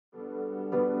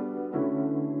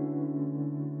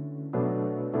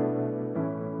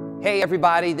Hey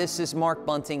everybody, this is Mark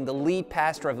Bunting, the lead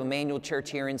pastor of Emmanuel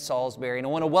Church here in Salisbury, and I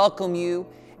want to welcome you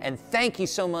and thank you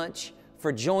so much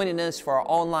for joining us for our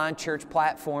online church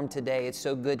platform today. It's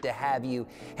so good to have you.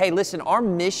 Hey, listen, our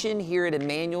mission here at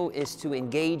Emmanuel is to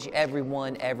engage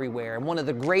everyone everywhere, and one of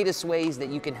the greatest ways that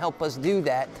you can help us do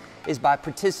that is by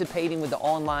participating with the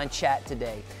online chat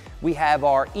today. We have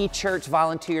our eChurch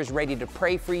volunteers ready to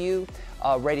pray for you,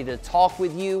 ready to talk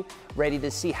with you, ready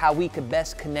to see how we could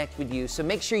best connect with you. So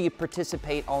make sure you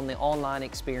participate on the online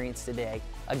experience today.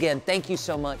 Again, thank you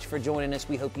so much for joining us.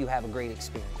 We hope you have a great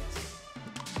experience.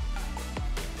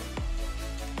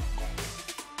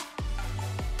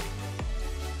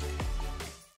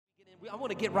 I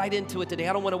want to get right into it today.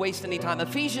 I don't want to waste any time.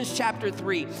 Ephesians chapter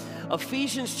 3.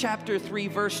 Ephesians chapter 3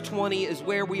 verse 20 is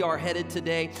where we are headed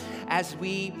today as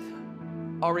we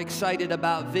are excited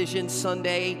about Vision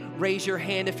Sunday. Raise your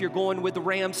hand if you're going with the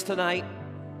Rams tonight.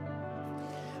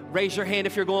 Raise your hand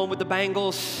if you're going with the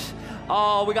Bengals.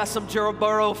 Oh, we got some Joe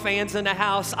Burrow fans in the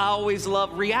house. I always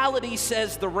love, reality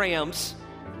says the Rams,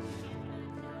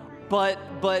 but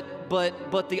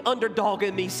the underdog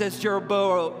in me says Joe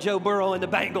Burrow and the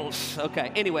Bengals.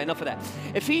 Okay, anyway, enough of that.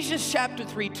 Ephesians chapter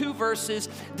 3, 2 verses.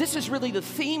 This is really the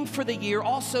theme for the year,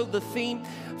 also the theme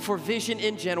for Vision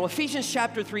in general. Ephesians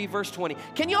chapter 3, verse 20.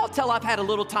 Can you all tell I've had a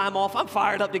little time off? I'm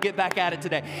fired up to get back at it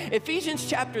today. Ephesians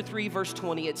chapter 3, verse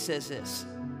 20, it says this.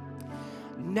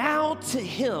 Now to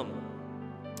him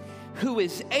who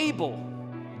is able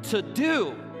to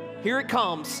do, here it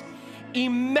comes,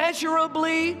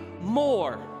 immeasurably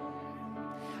more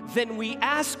than we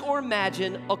ask or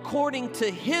imagine, according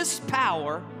to his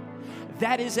power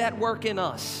that is at work in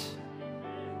us.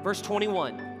 Verse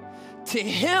 21, to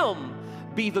him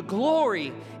be the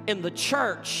glory in the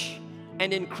church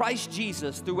and in Christ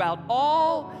Jesus throughout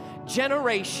all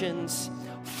generations,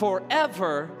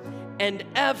 forever and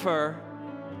ever.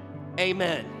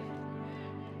 Amen.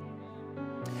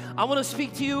 I want to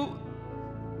speak to you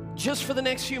just for the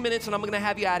next few minutes, and I'm going to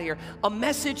have you out of here. A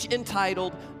message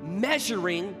entitled,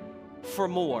 Measuring for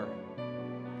More.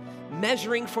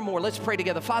 Measuring for more. Let's pray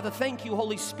together. Father, thank you,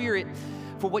 Holy Spirit,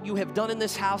 for what you have done in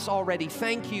this house already.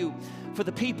 Thank you for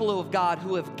the people of God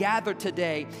who have gathered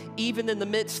today, even in the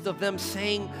midst of them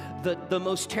saying the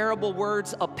most terrible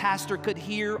words a pastor could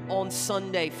hear on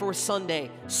Sunday, for Sunday,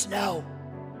 snow.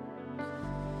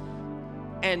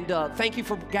 And thank you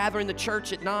for gathering the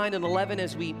church at 9 and 11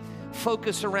 as we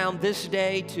focus around this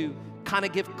day to kind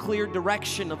of give clear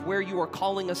direction of where you are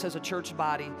calling us as a church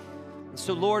body. And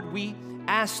so, Lord, we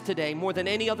ask today, more than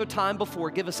any other time before,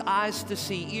 give us eyes to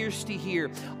see, ears to hear,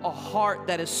 a heart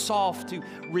that is soft to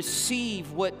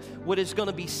receive what is going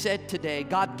to be said today.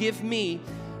 God, give me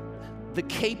the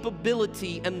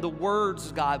capability and the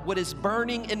words, God, what is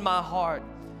burning in my heart,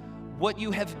 what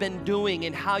you have been doing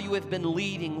and how you have been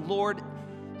leading. Lord,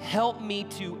 help me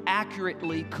to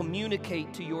accurately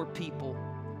communicate to your people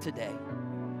today.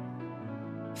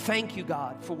 Thank you,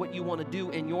 God, for what you want to do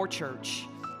in your church.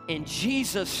 In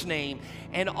Jesus' name.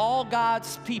 And all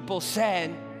God's people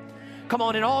said, come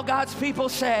on, and all God's people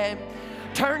said,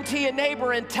 turn to your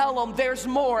neighbor and tell them there's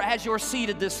more as you're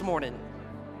seated this morning.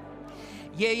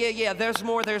 Yeah. There's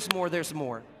more. There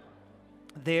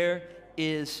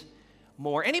is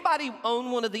more. Anybody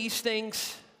own one of these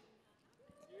things?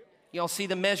 Y'all see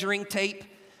the measuring tape?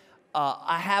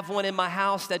 I have one in my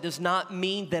house. That does not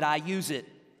mean that I use it,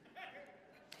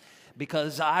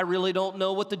 because I really don't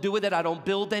know what to do with it. I don't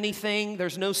build anything.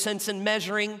 There's no sense in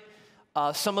measuring.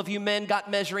 Some of you men got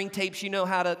measuring tapes. You know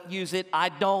how to use it. I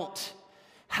don't.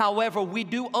 However, we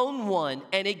do own one,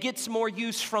 and it gets more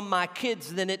use from my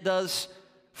kids than it does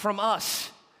from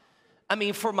us. I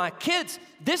mean, for my kids,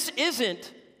 this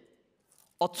isn't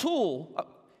a tool.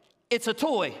 It's a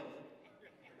toy.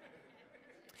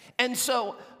 And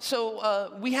so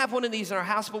we have one of these in our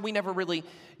house, but we never really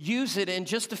use it. And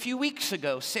just a few weeks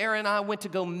ago, Sarah and I went to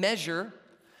go measure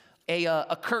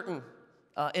a curtain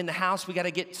in the house. We got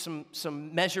to get some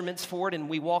measurements for it, and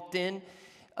we walked in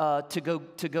to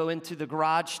go into the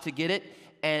garage to get it,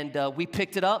 and we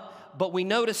picked it up. But we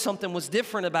noticed something was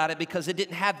different about it because it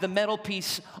didn't have the metal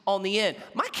piece on the end.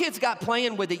 My kids got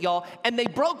playing with it, y'all, and they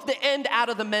broke the end out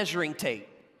of the measuring tape.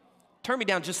 Turn me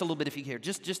down just a little bit if you hear,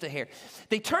 just a hair.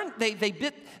 They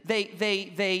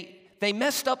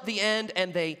messed up the end,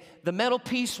 and the metal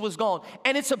piece was gone.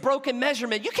 And it's a broken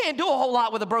measurement. You can't do a whole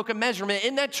lot with a broken measurement.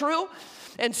 Isn't that true?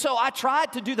 And so I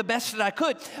tried to do the best that I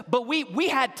could, but we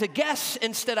had to guess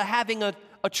instead of having a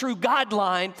true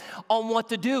guideline on what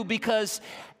to do, because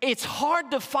it's hard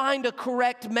to find a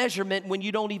correct measurement when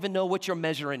you don't even know what you're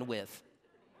measuring with.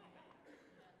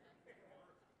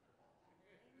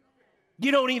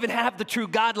 You don't even have the true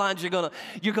guidelines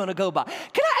you're gonna go by.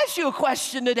 Can I ask you a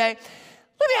question today?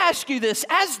 Let me ask you this.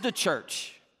 As the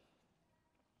church,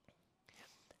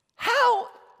 how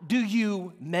do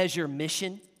you measure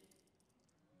mission?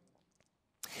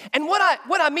 And what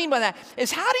I mean by that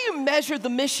is, how do you measure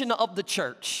the mission of the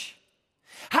church?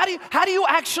 How do you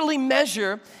actually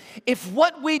measure if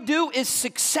what we do is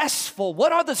successful?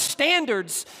 What are the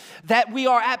standards that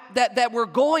we're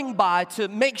going by to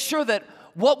make sure that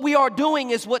what we are doing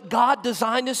is what God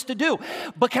designed us to do?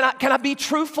 But can I be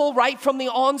truthful right from the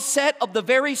onset of the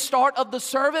very start of the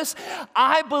service?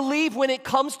 I believe when it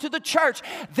comes to the church,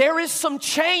 there is some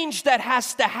change that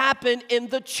has to happen in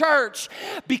the church,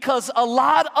 because a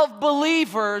lot of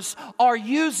believers are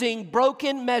using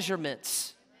broken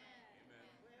measurements.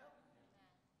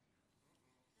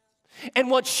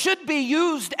 And what should be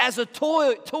used as a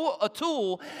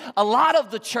tool, a lot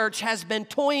of the church has been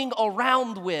toying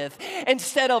around with.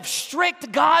 Instead of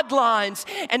strict guidelines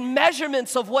and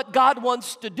measurements of what God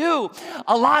wants to do,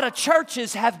 a lot of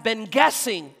churches have been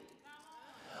guessing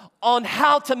on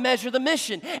how to measure the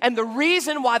mission. And the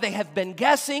reason why they have been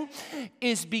guessing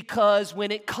is because when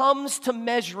it comes to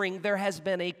measuring, there has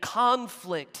been a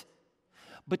conflict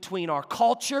between our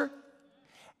culture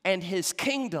and His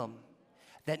kingdom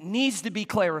that needs to be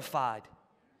clarified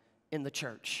in the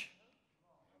church.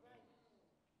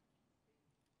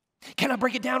 Can I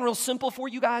break it down real simple for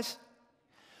you guys?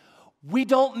 We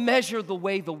don't measure the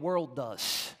way the world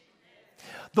does.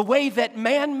 The way that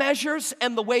man measures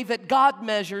and the way that God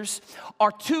measures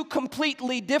are two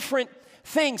completely different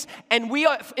things. And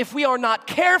if we are not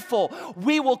careful,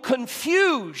 we will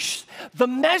confuse the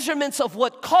measurements of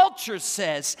what culture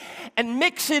says and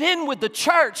mix it in with the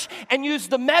church and use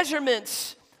the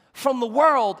measurements from the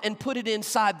world and put it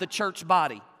inside the church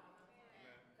body.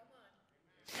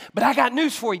 But I got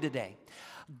news for you today.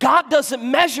 God doesn't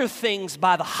measure things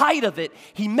by the height of it.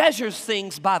 He measures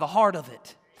things by the heart of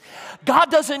it.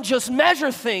 God doesn't just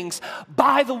measure things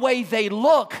by the way they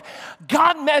look.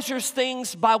 God measures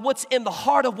things by what's in the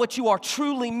heart of what you are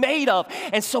truly made of.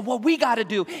 And so what we got to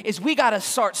do is we got to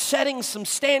start setting some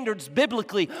standards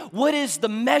biblically. What is the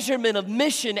measurement of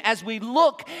mission as we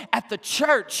look at the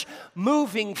church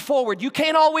moving forward? You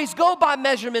can't always go by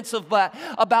measurements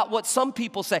about what some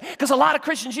people say. Because a lot of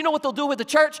Christians, you know what they'll do with the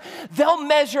church? They'll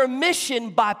measure mission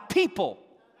by people.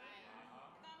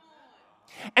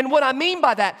 And what I mean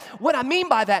by that,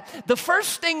 the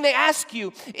first thing they ask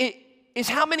you is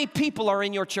how many people are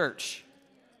in your church.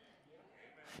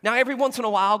 Now, every once in a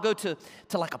while, I'll go to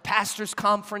like a pastor's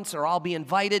conference, or I'll be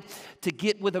invited to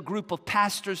get with a group of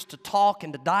pastors to talk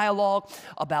and to dialogue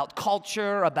about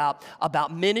culture,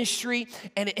 about ministry.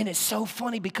 And it's so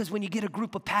funny, because when you get a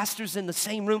group of pastors in the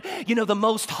same room, you know, the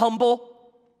most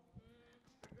humble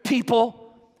people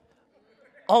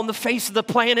on the face of the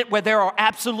planet, where there are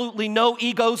absolutely no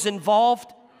egos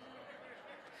involved.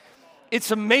 It's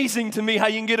amazing to me how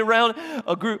you can get around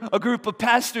a group of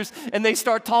pastors and they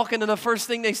start talking, and the first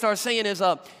thing they start saying is,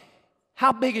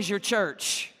 how big is your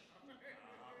church?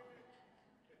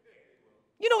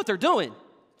 You know what they're doing?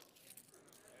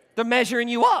 They're measuring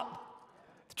you up,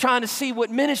 trying to see what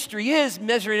ministry is,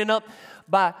 measuring it up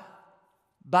by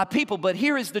people. But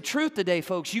here is the truth today,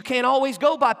 folks. You can't always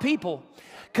go by people.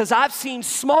 Because I've seen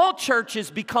small churches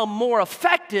become more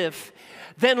effective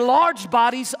than large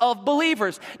bodies of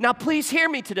believers. Now, please hear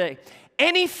me today.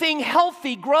 Anything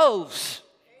healthy grows.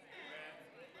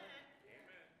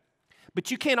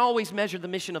 But you can't always measure the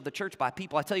mission of the church by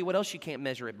people. I tell you what else you can't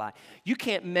measure it by. You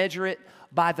can't measure it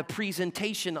by the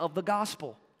presentation of the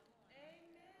gospel.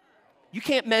 You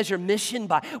can't measure mission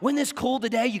by, wasn't this cool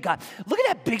today? Look at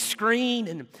that big screen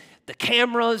and the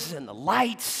cameras and the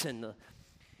lights and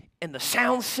the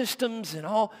sound systems and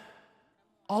all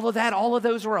of that. All of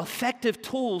those are effective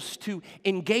tools to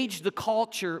engage the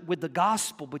culture with the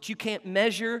gospel, but you can't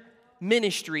measure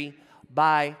ministry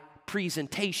by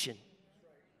presentation.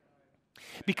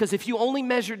 Because if you only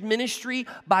measured ministry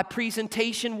by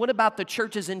presentation, what about the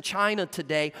churches in China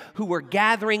today who were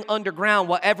gathering underground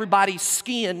while everybody's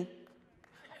skiing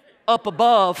up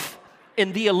above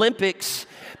in the Olympics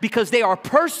because they are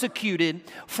persecuted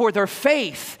for their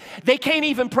faith? They can't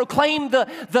even proclaim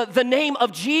the name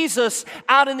of Jesus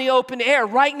out in the open air.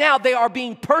 Right now, they are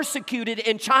being persecuted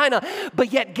in China.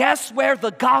 But yet, guess where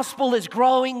the gospel is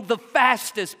growing the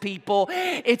fastest, people?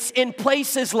 It's in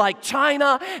places like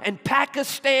China and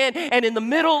Pakistan and in the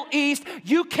Middle East.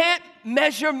 You can't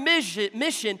measure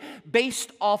mission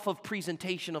based off of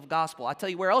presentation of gospel. I tell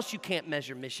you where else you can't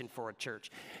measure mission for a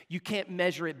church. You can't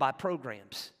measure it by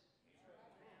programs.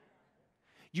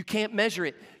 You can't measure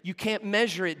it. You can't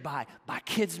measure it by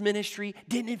kids ministry.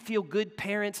 Didn't it feel good,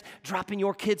 parents, dropping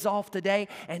your kids off today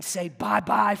and say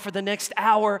bye-bye for the next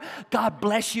hour? God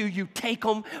bless you. You take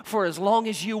them for as long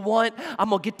as you want. I'm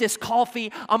going to get this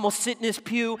coffee. I'm going to sit in this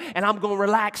pew, and I'm going to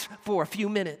relax for a few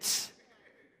minutes.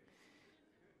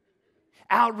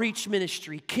 Outreach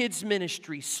ministry, kids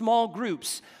ministry, small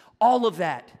groups, all of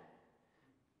that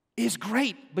is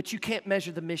great, but you can't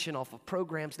measure the mission off of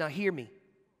programs. Now hear me.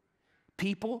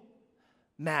 People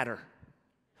matter.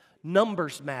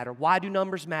 Numbers matter. Why do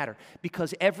numbers matter?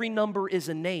 Because every number is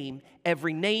a name,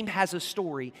 every name has a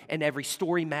story, and every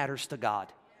story matters to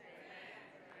God.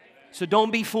 So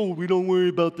don't be fooled. We don't worry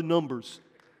about the numbers.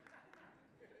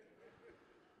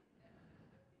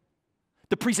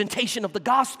 The presentation of the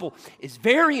gospel is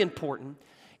very important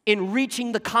in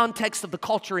reaching the context of the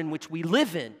culture in which we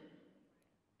live in.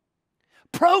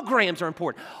 Programs are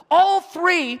important. All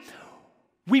three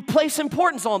we place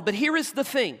importance on, but here is the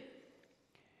thing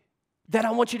that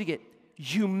I want you to get.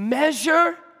 You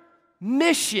measure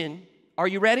mission, are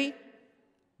you ready?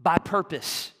 By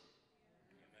purpose.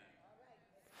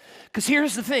 Because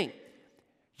here's the thing.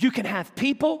 You can have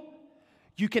people,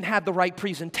 you can have the right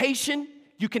presentation,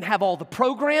 you can have all the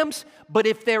programs, but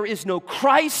if there is no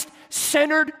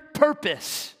Christ-centered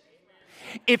purpose,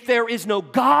 if there is no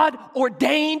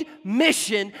God-ordained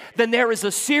mission, then there is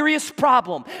a serious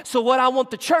problem. So what I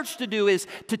want the church to do is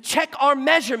to check our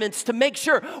measurements to make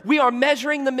sure we are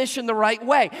measuring the mission the right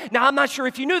way. Now, I'm not sure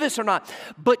if you knew this or not,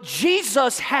 but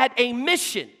Jesus had a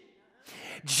mission.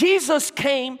 Jesus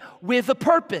came with a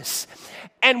purpose.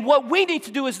 And what we need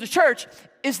to do as the church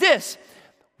is this.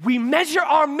 We measure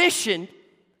our mission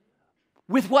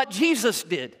with what Jesus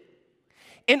did.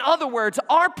 In other words,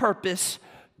 our purpose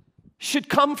should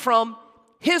come from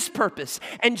His purpose.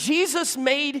 And Jesus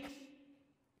made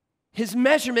His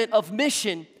measurement of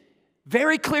mission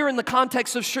very clear in the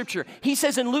context of Scripture. He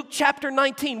says in Luke chapter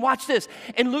 19, watch this.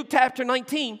 In Luke chapter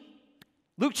 19,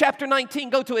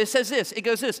 go to it, it says this, it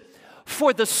goes this.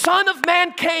 For the Son of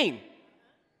Man came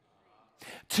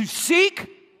to seek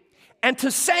and to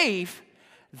save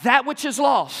that which is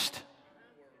lost.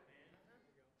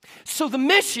 So the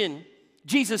mission,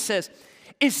 Jesus says,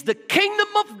 is the kingdom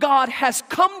of God has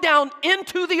come down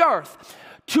into the earth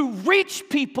to reach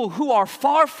people who are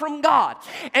far from God.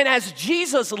 And as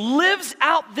Jesus lives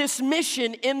out this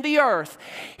mission in the earth,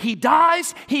 He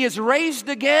dies, He is raised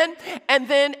again, and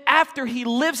then after He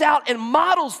lives out and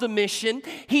models the mission,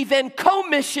 He then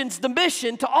commissions the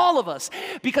mission to all of us.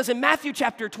 Because in Matthew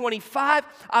chapter 25,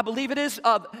 I believe it is,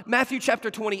 Matthew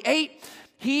chapter 28,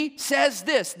 He says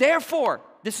this, therefore,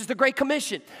 this is the Great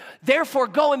Commission. Therefore,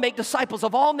 go and make disciples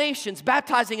of all nations,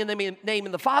 baptizing in the name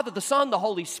of the Father, the Son, the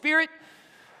Holy Spirit.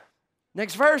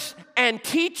 Next verse. And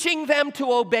teaching them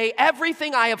to obey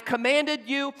everything I have commanded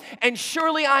you, and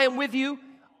surely I am with you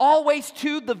always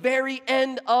to the very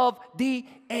end of the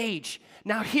age.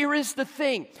 Now, here is the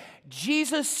thing.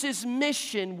 Jesus'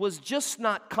 mission was just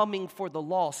not coming for the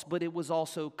lost, but it was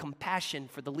also compassion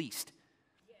for the least.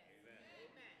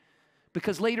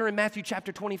 Because later in Matthew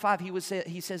chapter 25,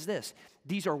 he says this.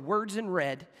 These are words in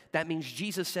red. That means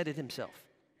Jesus said it Himself.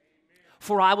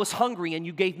 For I was hungry and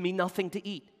you gave me nothing to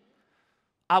eat.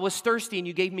 I was thirsty and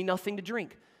you gave me nothing to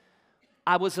drink.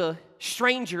 I was a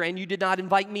stranger and you did not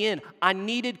invite me in. I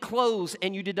needed clothes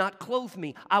and you did not clothe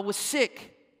me. I was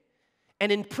sick and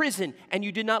in prison and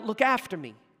you did not look after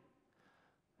me.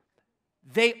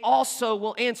 They also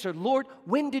will answer, Lord,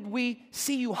 when did we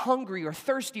see you hungry or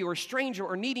thirsty or a stranger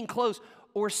or needing clothes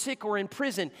or sick or in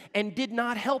prison and did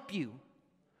not help you?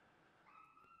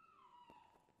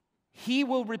 He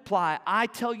will reply, I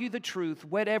tell you the truth,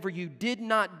 whatever you did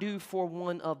not do for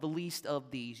one of the least of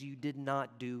these, you did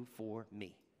not do for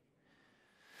me.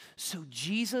 So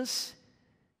Jesus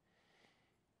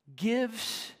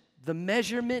gives the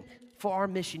measurement for our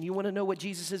mission. You want to know what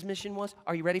Jesus' mission was?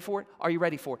 Are you ready for it? Are you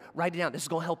ready for it? Write it down. This is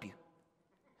going to help you.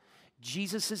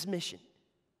 Jesus' mission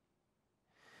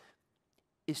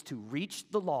is to reach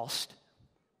the lost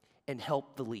and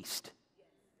help the least.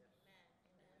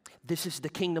 This is the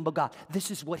kingdom of God.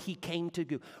 This is what He came to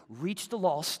do. Reach the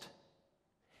lost,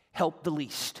 help the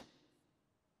least.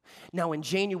 Now in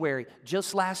January,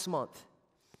 just last month,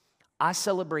 I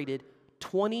celebrated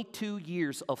 22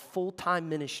 years of full-time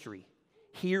ministry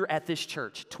here at this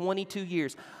church. 22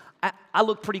 years. I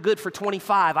look pretty good for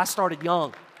 25. I started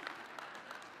young.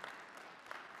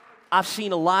 I've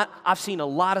seen a lot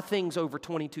of things over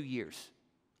 22 years.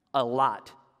 A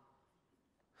lot.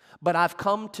 But I've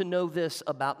come to know this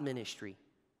about ministry.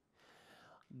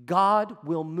 God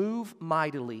will move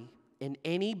mightily in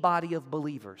any body of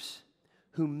believers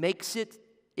who makes it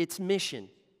its mission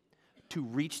to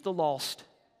reach the lost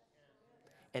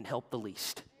and help the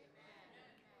least.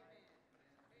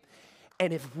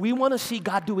 And if we want to see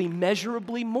God do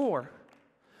immeasurably more,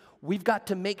 we've got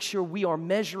to make sure we are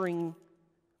measuring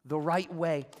the right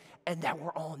way and that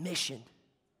we're on mission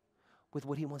with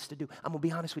what He wants to do. I'm going to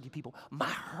be honest with you, people. My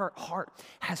heart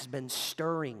has been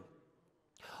stirring.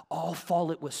 All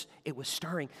fall it was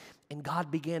stirring. And God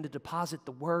began to deposit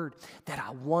the word that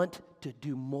I want to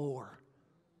do more.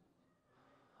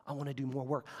 I want to do more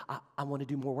work. I want to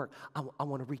do more work. I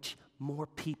want to reach more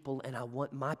people, and I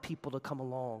want my people to come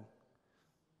along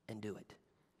and do it.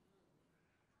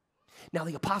 Now,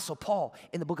 the Apostle Paul,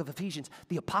 in the book of Ephesians,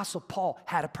 the Apostle Paul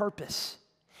had a purpose.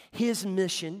 His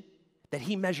mission that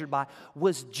he measured by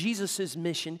was Jesus'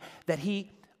 mission that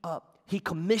he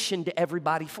commissioned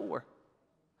everybody for.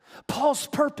 Paul's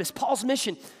purpose, Paul's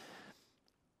mission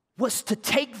was to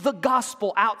take the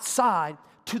gospel outside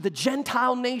to the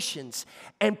Gentile nations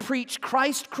and preach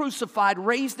Christ crucified,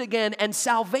 raised again, and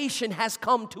salvation has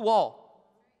come to all.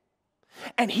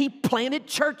 And he planted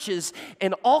churches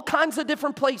in all kinds of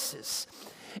different places.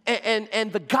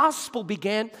 And the gospel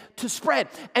began to spread.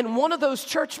 And one of those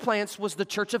church plants was the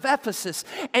church of Ephesus.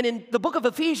 And in the book of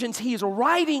Ephesians, he's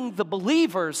writing the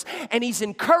believers and he's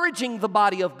encouraging the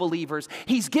body of believers.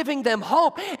 He's giving them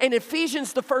hope. And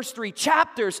Ephesians, the first 3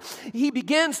 chapters, he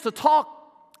begins to talk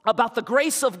about the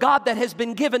grace of God that has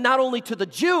been given not only to the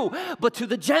Jew, but to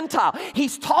the Gentile.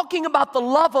 He's talking about the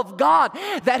love of God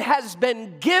that has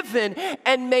been given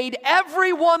and made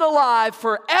everyone alive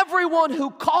for everyone who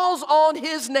calls on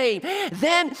His name.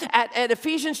 Then at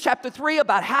Ephesians chapter 3,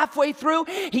 about halfway through,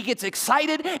 he gets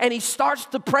excited and he starts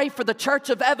to pray for the church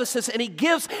of Ephesus, and he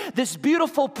gives this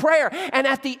beautiful prayer. And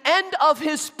at the end of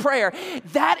his prayer,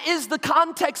 that is the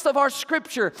context of our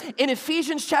scripture. In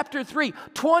Ephesians chapter 3,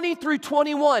 20 through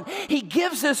 21, he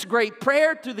gives this great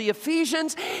prayer to the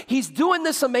Ephesians. He's doing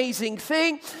this amazing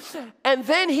thing. And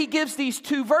then he gives these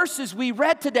 2 verses we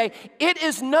read today. It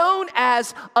is known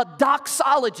as a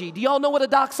doxology. Do y'all know what a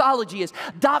doxology is?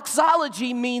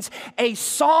 Doxology means a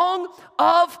song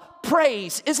of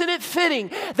praise. Isn't it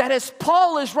fitting that as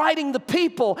Paul is writing the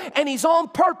people and he's on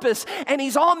purpose and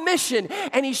he's on mission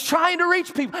and he's trying to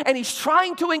reach people and he's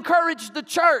trying to encourage the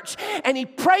church and he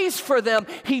prays for them,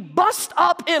 he busts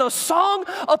up in a song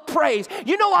of praise.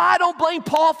 You know why I don't blame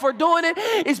Paul for doing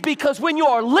it? Is because when you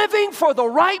are living for the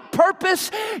right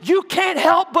purpose, you can't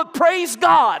help but praise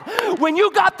God. When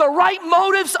you got the right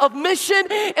motives of mission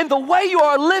and the way you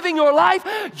are living your life,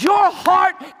 your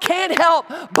heart can't help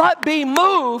but be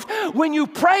moved. When you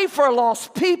pray for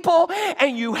lost people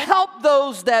and you help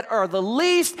those that are the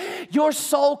least, your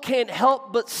soul can't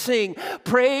help but sing.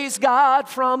 Praise God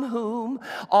from whom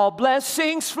all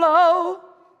blessings flow.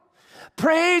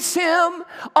 Praise Him,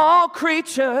 all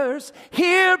creatures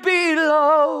here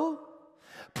below.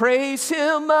 Praise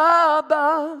Him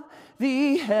above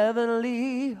the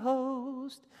heavenly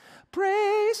host.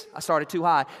 Praise, I started too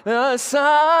high. The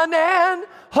Son and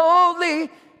Holy.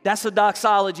 That's a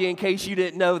doxology in case you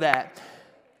didn't know that.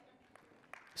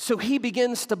 So he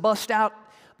begins to bust out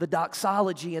the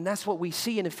doxology, and that's what we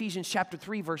see in Ephesians chapter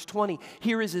 3, verse 20.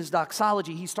 Here is his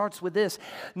doxology. He starts with this.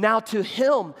 Now to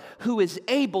Him who is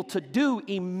able to do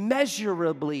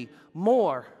immeasurably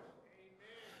more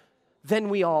than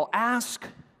we all ask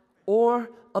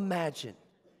or imagine.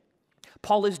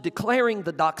 Paul is declaring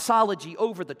the doxology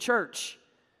over the church.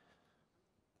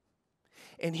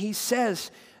 And he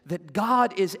says that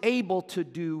God is able to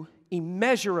do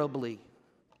immeasurably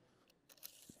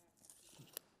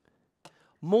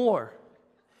more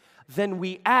than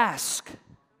we ask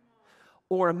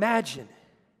or imagine.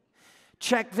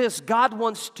 Check this. God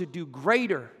wants to do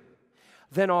greater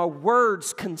than our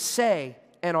words can say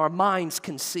and our minds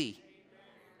can see.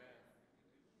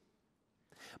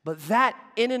 But that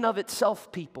in and of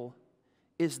itself, people,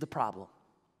 is the problem.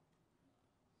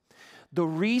 The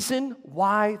reason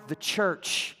why the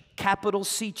church, capital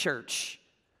C church,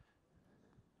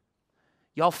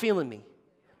 y'all feeling me?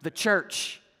 The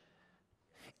church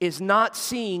is not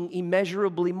seeing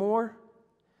immeasurably more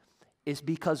is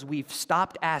because we've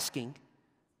stopped asking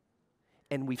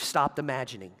and we've stopped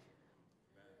imagining.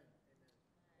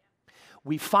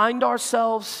 We find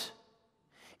ourselves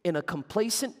in a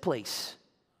complacent place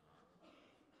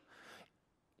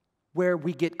where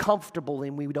we get comfortable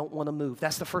and we don't want to move.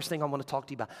 That's the first thing I want to talk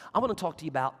to you about. I want to talk to you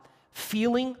about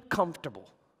feeling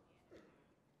comfortable.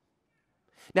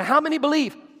 Now, how many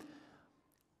believe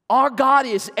our God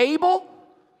is able,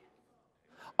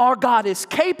 our God is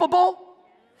capable,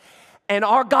 and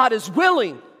our God is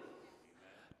willing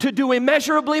to do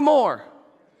immeasurably more?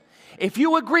 If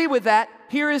you agree with that,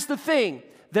 here is the thing.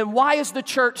 Then why is the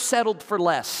church settled for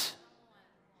less?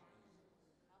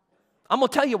 I'm going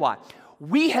to tell you why.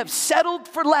 We have settled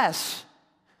for less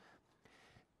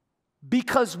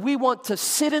because we want to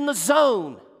sit in the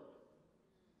zone.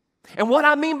 And what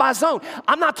I mean by zone,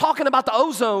 I'm not talking about the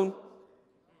ozone.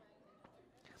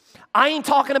 I ain't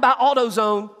talking about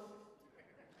AutoZone.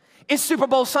 It's Super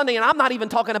Bowl Sunday, and I'm not even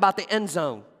talking about the end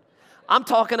zone. I'm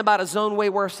talking about a zone way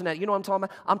worse than that. You know what I'm talking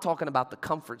about? I'm talking about the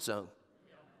comfort zone.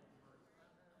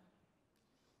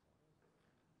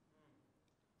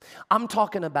 I'm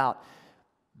talking about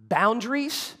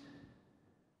boundaries,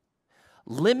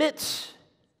 limits,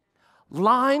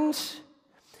 lines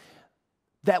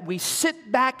that we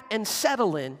sit back and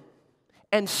settle in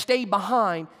and stay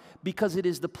behind because it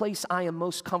is the place I am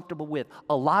most comfortable with.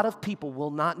 A lot of people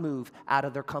will not move out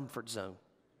of their comfort zone.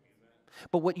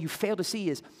 But what you fail to see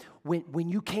is when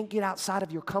you can't get outside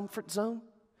of your comfort zone,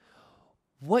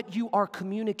 what you are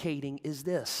communicating is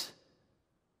this: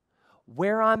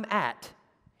 where I'm at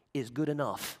is good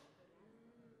enough.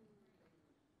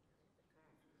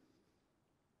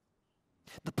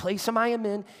 The place I am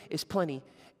in is plenty,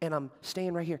 and I'm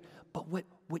staying right here. But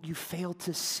what you fail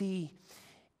to see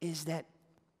is that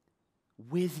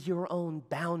with your own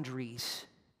boundaries,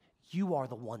 you are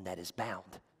the one that is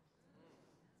bound.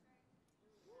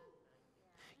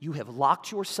 You have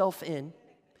locked yourself in,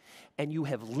 and you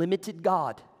have limited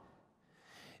God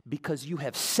because you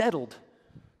have settled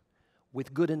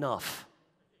with good enough.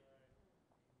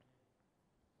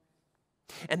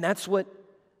 And that's what,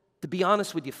 to be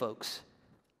honest with you folks,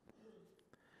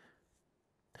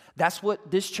 that's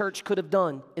what this church could have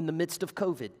done in the midst of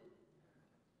COVID.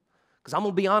 Because I'm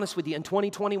going to be honest with you, in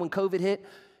 2020 when COVID hit,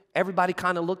 everybody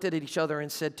kind of looked at each other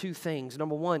and said two things.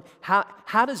 Number one,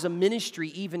 how does a ministry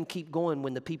even keep going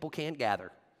when the people can't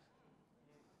gather?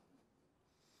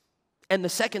 And the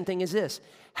second thing is this: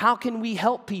 how can we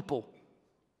help people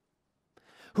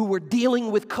who were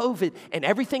dealing with COVID and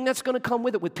everything that's going to come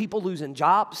with it, with people losing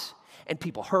jobs and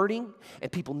people hurting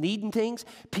and people needing things,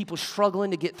 people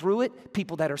struggling to get through it,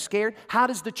 people that are scared? How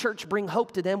does the church bring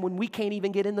hope to them when we can't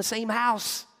even get in the same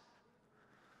house?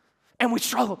 And we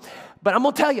struggle. But I'm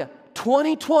going to tell you,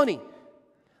 2020,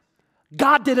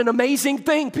 God did an amazing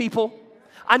thing, people.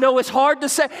 I know it's hard to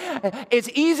say. It's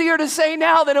easier to say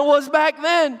now than it was back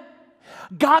then.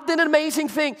 God did an amazing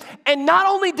thing. And not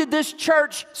only did this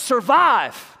church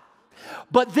survive,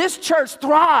 but this church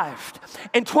thrived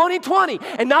in 2020.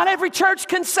 And not every church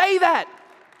can say that.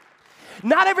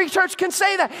 Not every church can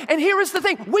say that. And here is the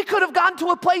thing. We could have gotten to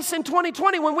a place in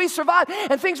 2020 when we survived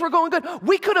and things were going good.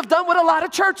 We could have done what a lot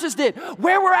of churches did.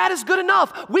 Where we're at is good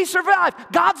enough. We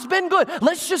survived. God's been good.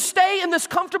 Let's just stay in this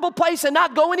comfortable place and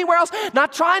not go anywhere else,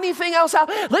 not try anything else out.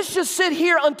 Let's just sit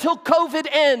here until COVID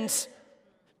ends.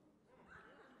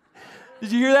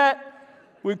 Did you hear that?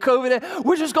 When COVID ends,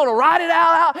 we're just going to ride it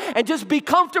out and just be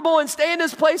comfortable and stay in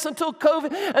this place until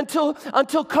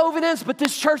COVID ends. But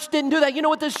this church didn't do that. You know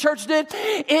what this church did?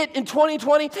 It, in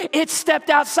 2020, it stepped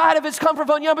outside of its comfort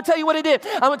zone. I'm going to tell you what it did.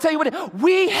 I'm going to tell you what it did.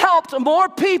 We helped more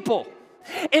people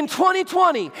in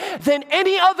 2020 than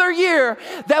any other year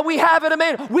that we have at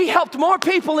Emmanuel. We helped more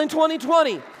people in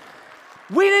 2020.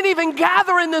 We didn't even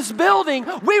gather in this building.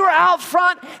 We were out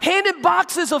front, handing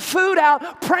boxes of food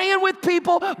out, praying with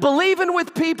people, believing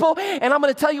with people. And I'm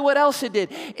going to tell you what else it did.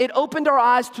 It opened our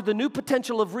eyes to the new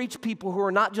potential of reach people who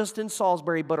are not just in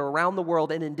Salisbury, but around the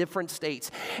world and in different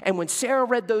states. And when Sarah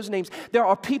read those names, there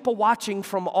are people watching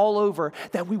from all over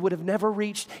that we would have never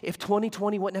reached if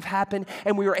 2020 wouldn't have happened.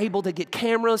 And we were able to get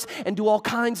cameras and do all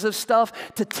kinds of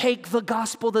stuff to take the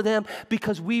gospel to them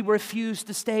because we refused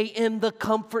to stay in the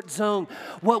comfort zone.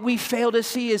 What we fail to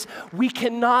see is we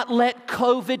cannot let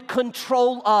COVID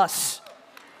control us.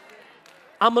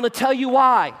 I'm going to tell you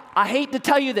why. I hate to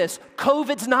tell you this.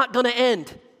 COVID's not going to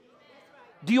end.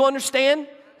 Do you understand?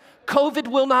 COVID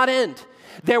will not end.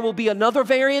 There will be another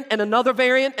variant and another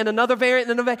variant and another variant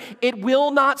and another variant. It will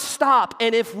not stop.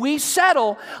 And if we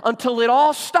settle until it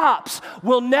all stops,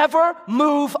 we'll never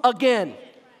move again.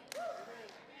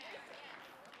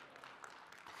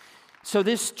 So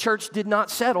this church did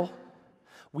not settle.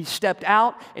 We stepped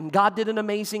out, and God did an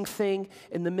amazing thing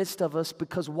in the midst of us,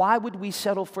 because why would we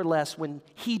settle for less when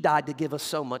He died to give us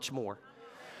so much more?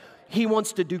 He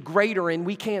wants to do greater, and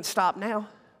we can't stop now.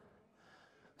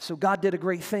 So God did a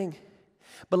great thing.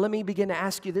 But let me begin to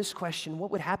ask you this question.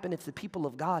 What would happen if the people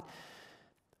of God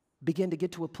begin to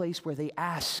get to a place where they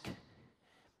ask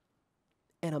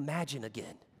and imagine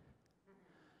again?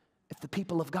 If the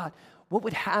people of God, what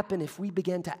would happen if we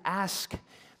began to ask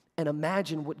and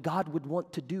imagine what God would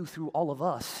want to do through all of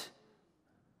us?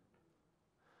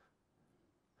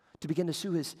 To begin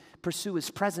to pursue His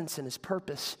presence and His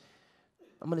purpose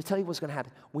I'm going to tell you what's going to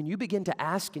happen. When you begin to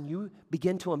ask and you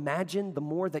begin to imagine the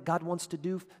more that God wants to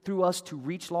do through us to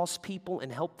reach lost people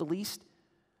and help the least,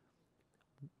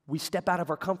 we step out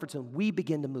of our comfort zone. We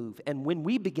begin to move. And when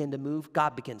we begin to move,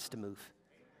 God begins to move.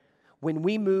 When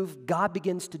we move, God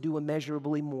begins to do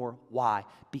immeasurably more. Why?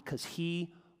 Because He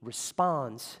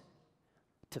responds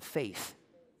to faith.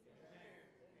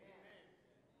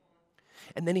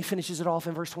 And then He finishes it off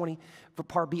in verse 20 for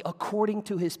part B, according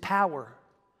to His power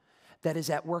that is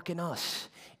at work in us.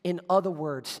 In other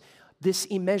words, this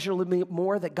immeasurably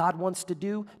more that God wants to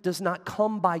do does not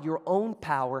come by your own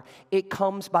power. It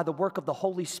comes by the work of the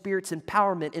Holy Spirit's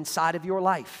empowerment inside of your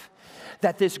life.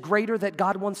 That this greater that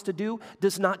God wants to do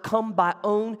does not come by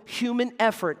own human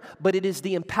effort, but it is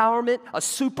the empowerment, a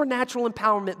supernatural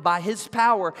empowerment by His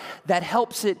power that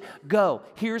helps it go.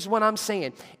 Here's what I'm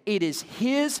saying. It is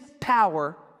His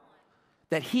power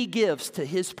that He gives to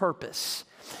His purpose.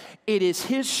 It is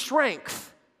His strength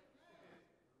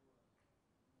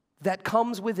that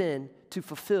comes within to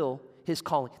fulfill His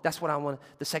calling. That's what I want.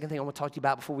 The second thing I want to talk to you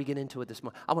about before we get into it this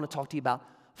morning. I want to talk to you about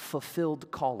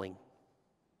fulfilled calling.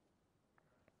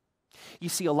 You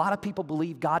see, a lot of people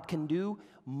believe God can do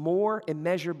more,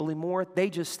 immeasurably more. They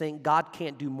just think God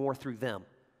can't do more through them.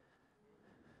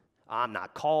 I'm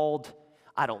not called.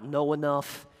 I don't know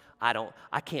enough.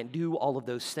 I can't do all of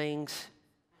those things.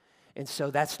 And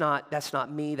so that's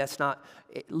not me.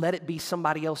 Let it be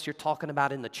somebody else you're talking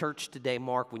about in the church today,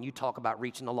 Mark, when you talk about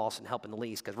reaching the lost and helping the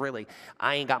least, because really,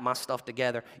 I ain't got my stuff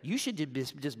together. You should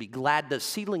just be glad the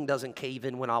ceiling doesn't cave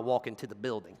in when I walk into the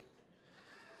building.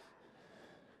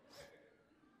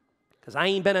 Because I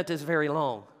ain't been at this very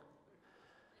long.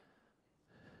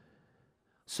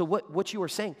 So what you are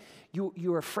saying,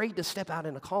 you're afraid to step out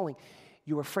in a calling.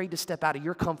 You're afraid to step out of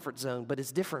your comfort zone, but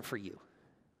it's different for you.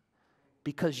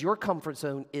 Because your comfort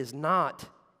zone is not,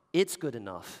 it's good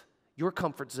enough. Your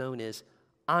comfort zone is,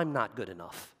 I'm not good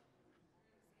enough.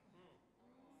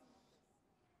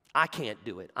 I can't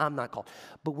do it. I'm not called.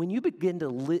 But when you begin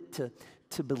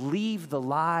to believe the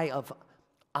lie of,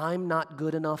 I'm not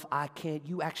good enough, I can't,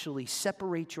 you actually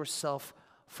separate yourself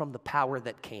from the power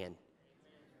that can.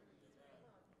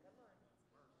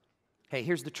 Hey,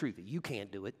 here's the truth. You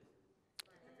can't do it.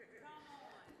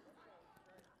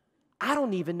 I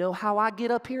don't even know how I get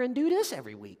up here and do this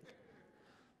every week.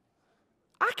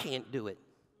 I can't do it.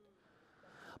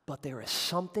 But there is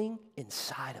something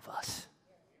inside of us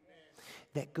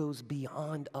that goes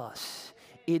beyond us.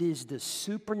 It is the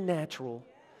supernatural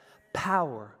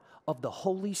power of the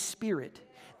Holy Spirit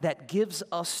that gives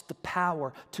us the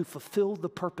power to fulfill the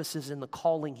purposes and the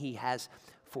calling He has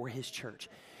for His church.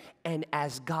 And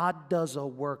as God does a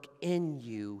work in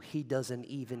you, He does an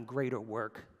even greater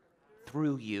work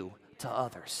through you to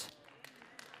others.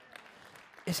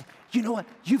 You know what?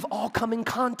 You've all come in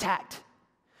contact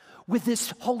with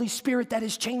this Holy Spirit that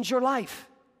has changed your life.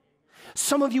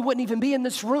 Some of you wouldn't even be in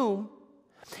this room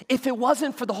if it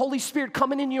wasn't for the Holy Spirit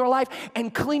coming in your life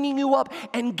and cleaning you up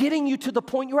and getting you to the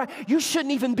point you're at. You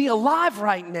shouldn't even be alive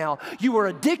right now. You were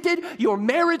addicted. Your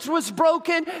marriage was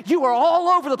broken. You were all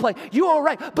over the place. You were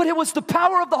right. But it was the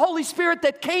power of the Holy Spirit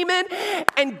that came in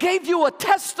and gave you a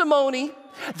testimony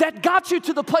that got you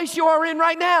to the place you are in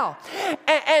right now.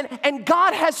 And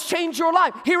God has changed your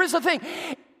life. Here is the thing.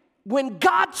 When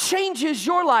God changes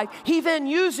your life, He then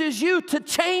uses you to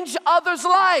change others'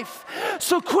 life.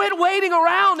 So quit waiting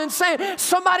around and saying,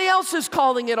 somebody else is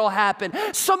calling, it'll happen.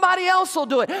 Somebody else will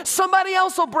do it. Somebody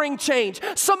else will bring change.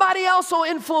 Somebody else will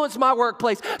influence my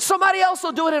workplace. Somebody else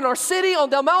will do it in our city, on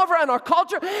Del Malva, in our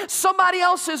culture. Somebody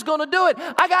else is going to do it.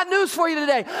 I got news for you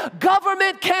today.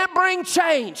 Government can't bring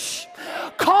change.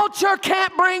 Culture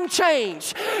can't bring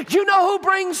change. You know who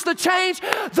brings the change?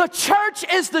 The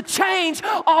church is the change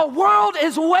our world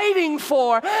is waiting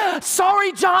for.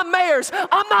 Sorry, John Mayers,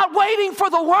 I'm not waiting for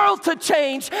the world to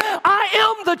change. I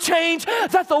am the change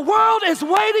that the world is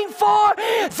waiting for.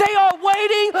 They are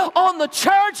waiting on the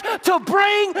church to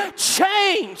bring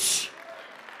change.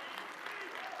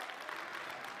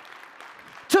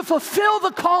 To fulfill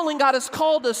the calling God has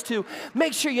called us to,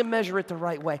 make sure you measure it the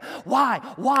right way. Why?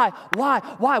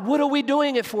 What are we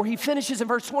doing it for? He finishes in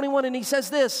verse 21 and he says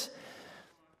this,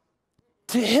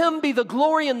 to Him be the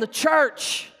glory in the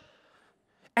church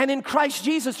and in Christ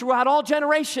Jesus throughout all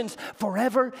generations,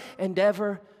 forever and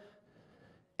ever.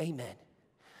 Amen.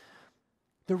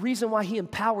 The reason why He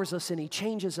empowers us and He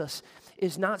changes us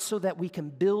is not so that we can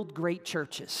build great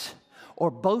churches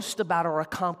or boast about our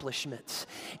accomplishments.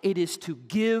 It is to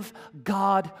give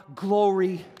God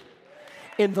glory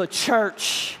in the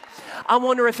church. I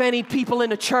wonder if any people in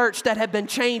the church that have been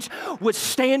changed would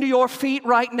stand to your feet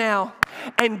right now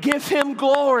and give Him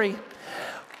glory.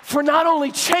 for not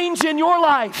only changing your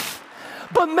life,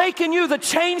 but making you the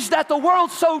change that the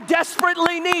world so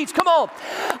desperately needs. Come on.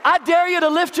 I dare you to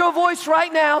lift your voice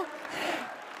right now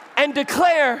and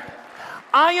declare,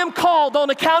 I am called on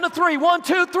the count of three. 1,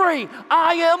 2, 3.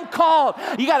 I am called.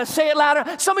 You got to say it louder.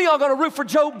 Some of y'all are going to root for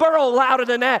Joe Burrow louder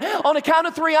than that. On the count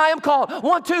of three, I am called.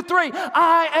 1, 2, 3.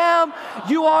 I am.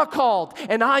 You are called.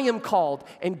 And I am called.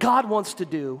 And God wants to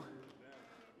do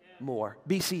more.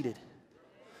 Be seated,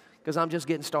 because I'm just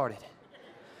getting started.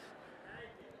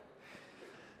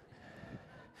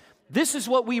 This is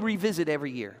what we revisit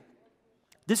every year.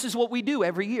 This is what we do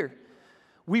every year.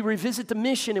 We revisit the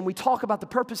mission and we talk about the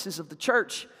purposes of the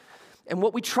church and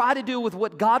what we try to do with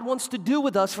what God wants to do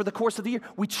with us for the course of the year.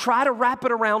 We try to wrap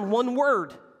it around one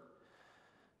word.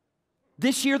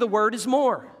 This year, the word is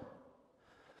more.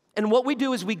 And what we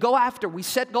do is we go after, we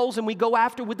set goals and we go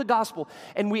after with the gospel,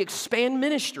 and we expand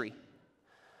ministry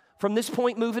from this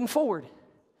point moving forward.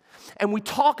 And we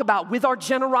talk about, with our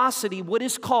generosity, what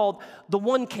is called the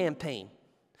One Campaign.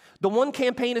 The One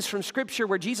Campaign is from Scripture,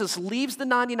 where Jesus leaves the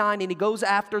 99 and he goes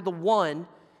after the one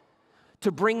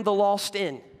to bring the lost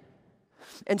in.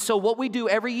 And so what we do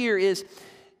every year is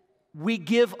we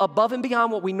give above and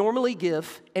beyond what we normally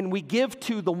give, and we give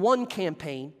to the One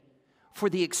Campaign for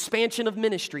the expansion of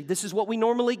ministry. This is what we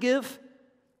normally give.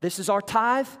 This is our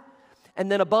tithe.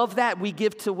 And then above that, we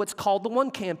give to what's called the One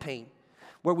Campaign,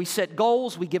 where we set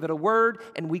goals, we give it a word,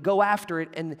 and we go after it,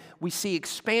 and we see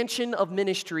expansion of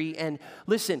ministry. And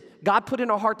listen, God put in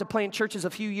our heart to plant churches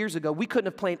a few years ago. We couldn't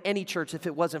have planted any church if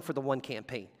it wasn't for the One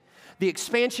Campaign. The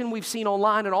expansion we've seen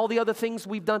online and all the other things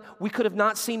we've done, we could have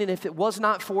not seen it if it was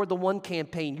not for the One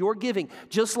Campaign. Your giving,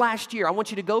 just last year, I want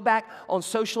you to go back on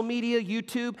social media,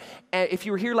 YouTube. If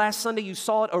you were here last Sunday, you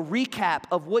saw it, a recap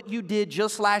of what you did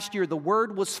just last year. The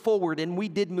word was forward, and we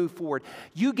did move forward.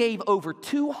 You gave over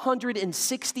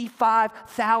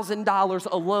 $265,000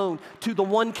 alone to the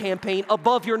One Campaign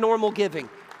above your normal giving.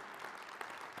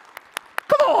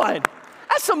 Come on,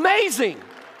 that's amazing.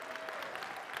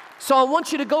 So I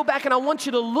want you to go back and I want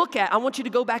you to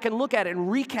go back and look at it and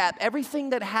recap everything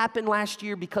that happened last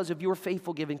year because of your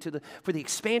faithful giving for the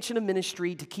expansion of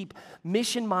ministry, to keep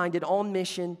mission-minded, on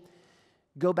mission.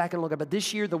 Go back and look at it. But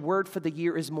this year, the word for the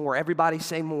year is more. Everybody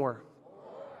say more.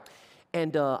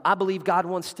 And I believe God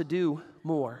wants to do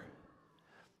more.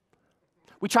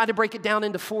 We tried to break it down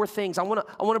into 4 things. I want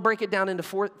to break it down into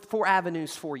four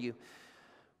avenues for you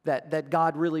that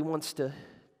God really wants to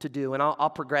do. And I'll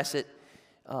progress it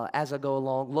as I go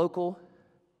along. Local,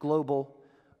 global,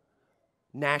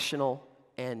 national,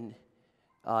 and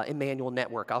Emmanuel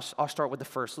Network. I'll start with the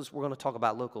first. We're going to talk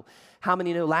about local. How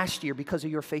many know last year, because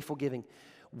of your faithful giving,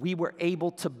 we were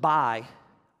able to buy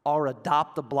our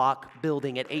Adopt the Block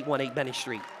building at 818 Bennett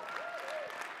Street?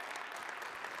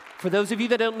 For those of you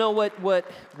that don't know what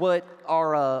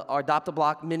our Adopt the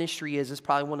Block ministry is, it's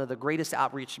probably one of the greatest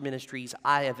outreach ministries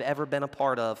I have ever been a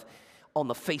part of on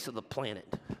the face of the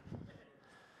planet.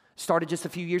 Started just a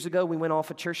few years ago. We went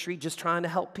off of Church Street just trying to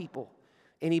help people.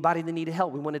 Anybody that needed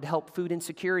help. We wanted to help food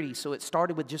insecurity. So it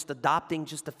started with just adopting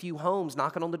just a few homes,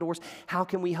 knocking on the doors. How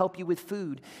can we help you with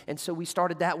food? And so we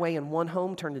started that way, and one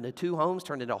home turned into 2 homes,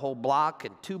 turned into a whole block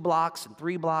and 2 blocks and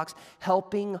 3 blocks,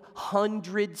 helping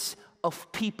hundreds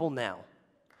of people now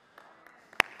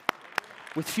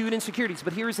with food insecurities.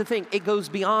 But here's the thing. It goes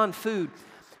beyond food.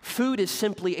 Food is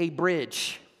simply a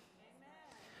bridge.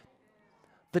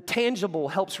 The tangible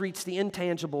helps reach the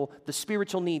intangible, the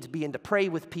spiritual needs being to pray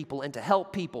with people and to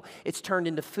help people. It's turned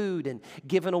into food and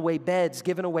giving away beds,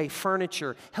 giving away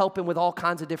furniture, helping with all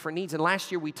kinds of different needs. And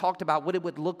last year we talked about what it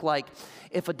would look like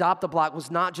if Adopt a Block was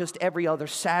not just every other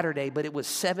Saturday, but it was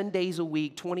 7 days a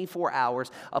week, 24 hours,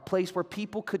 a place where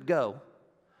people could go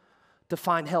to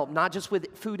find help, not just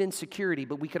with food insecurity,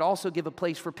 but we could also give a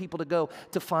place for people to go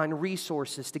to find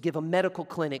resources, to give a medical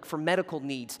clinic for medical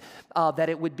needs, that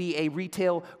it would be a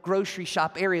retail grocery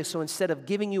shop area. So instead of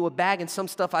giving you a bag and some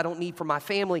stuff I don't need for my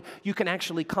family, you can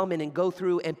actually come in and go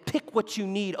through and pick what you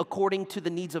need according to the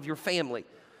needs of your family.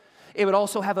 It would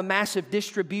also have a massive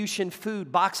distribution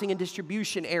food, boxing and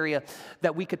distribution area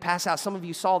that we could pass out. Some of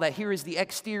you saw that. Here is the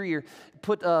exterior.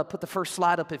 Put the first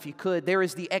slide up if you could. There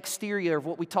is the exterior of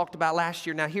what we talked about last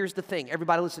year. Now here's the thing.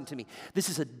 Everybody listen to me. This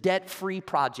is a debt-free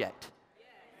project.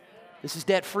 This is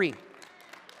debt-free.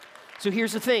 So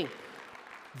here's the thing.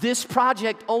 This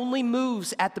project only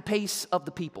moves at the pace of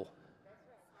the people.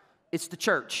 It's the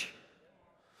church.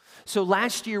 So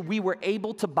last year we were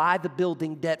able to buy the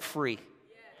building debt-free.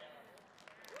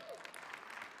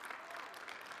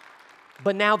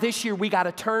 But now this year, we got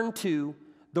to turn to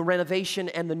the renovation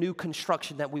and the new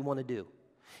construction that we want to do.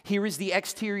 Here is the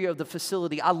exterior of the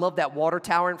facility. I love that water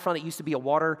tower in front. It used to be a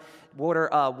water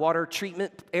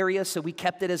treatment area, so we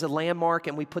kept it as a landmark,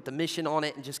 and we put the mission on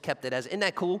it and just kept it as, isn't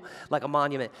that cool? Like a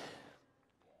monument.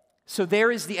 So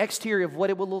there is the exterior of what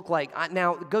it will look like.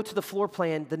 Now, go to the floor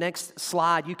plan, the next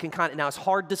slide. You can now it's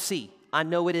hard to see. I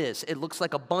know it is. It looks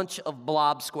like a bunch of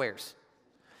blob squares.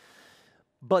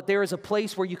 But there is a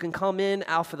place where you can come in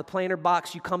out for the planter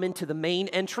box. You come into the main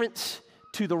entrance.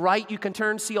 To the right, you can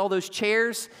turn, see all those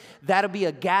chairs. That'll be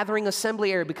a gathering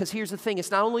assembly area, because here's the thing. It's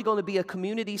not only going to be a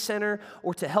community center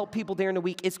or to help people during the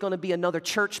week. It's going to be another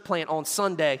church plant on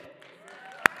Sunday.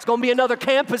 It's going to be another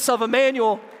campus of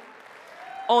Emmanuel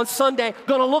on Sunday.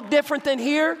 Going to look different than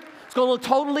here. It's going to look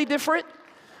totally different.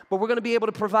 But we're going to be able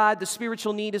to provide the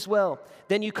spiritual need as well.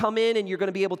 Then you come in and you're going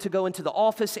to be able to go into the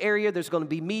office area. There's going to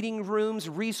be meeting rooms,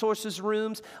 resources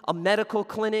rooms, a medical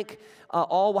clinic.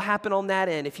 All will happen on that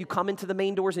end. If you come into the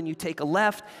main doors and you take a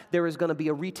left, there is going to be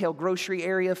a retail grocery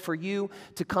area for you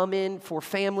to come in for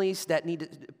families that need to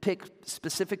pick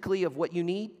specifically of what you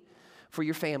need for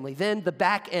your family. Then the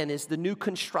back end is the new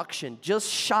construction, just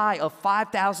shy of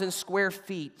 5,000 square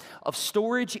feet of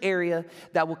storage area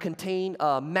that will contain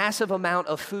a massive amount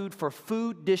of food for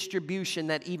food distribution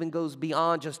that even goes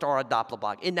beyond just our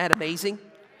adopt-a-block. Isn't that amazing?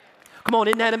 Come on,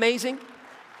 isn't that amazing?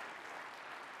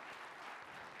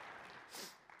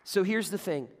 So here's the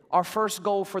thing. Our first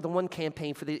goal for the One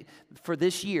campaign for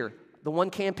this year, the One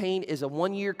campaign is a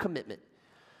 1-year commitment.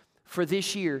 For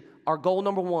this year, our goal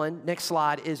number 1, next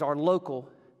slide, is our local,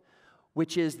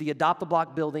 which is the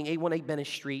Adopt-a-Block building, 818 Bennett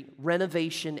Street,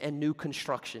 renovation and new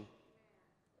construction.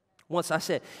 Once I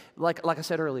said, like I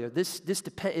said earlier, this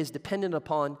is dependent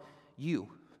upon you.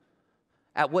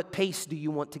 At what pace do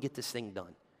you want to get this thing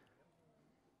done?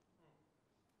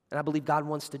 And I believe God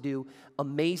wants to do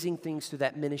amazing things through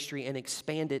that ministry and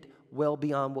expand it well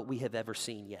beyond what we have ever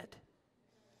seen yet.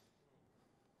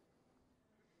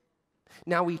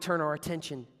 Now we turn our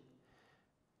attention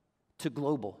to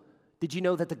global. Did you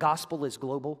know that the gospel is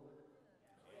global?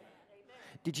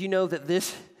 Did you know that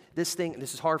this thing,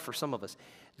 this is hard for some of us,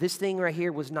 this thing right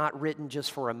here was not written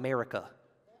just for America.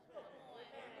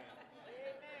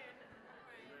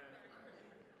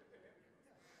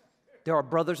 There are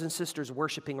brothers and sisters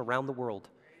worshiping around the world,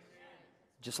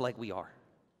 just like we are.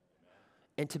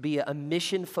 And to be a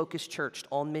mission-focused church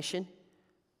on mission,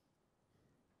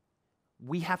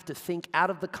 we have to think out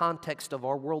of the context of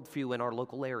our worldview in our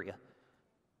local area.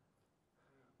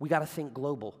 We got to think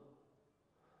global.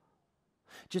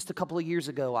 Just a couple of years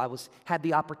ago, I had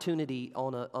the opportunity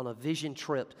on a vision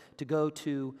trip to go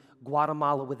to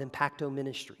Guatemala with Impacto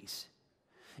Ministries.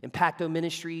 Impacto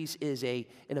Ministries is an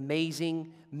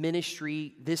amazing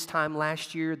ministry. This time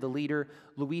last year, the leader,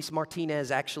 Luis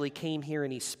Martinez, actually came here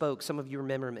and he spoke. Some of you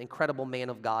remember him, incredible man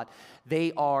of God.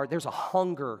 There's a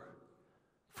hunger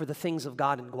for the things of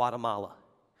God in Guatemala.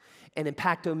 And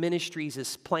Impacto Ministries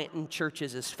is planting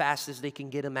churches as fast as they can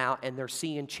get them out, and they're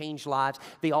seeing changed lives.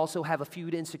 They also have a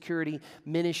food insecurity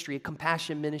ministry, a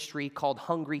compassion ministry called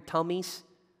Hungry Tummies.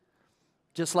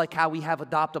 Just like how we have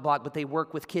Adopt-a-Block, but they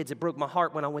work with kids. It broke my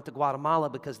heart when I went to Guatemala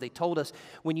because they told us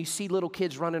when you see little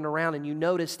kids running around and you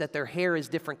notice that their hair is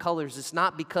different colors, it's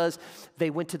not because they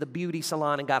went to the beauty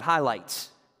salon and got highlights.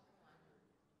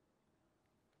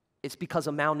 It's because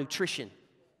of malnutrition.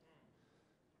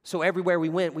 So everywhere we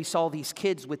went, we saw these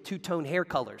kids with two-tone hair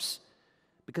colors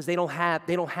because they don't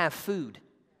have food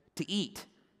to eat.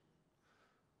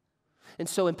 And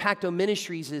so Impacto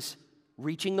Ministries is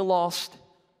reaching the lost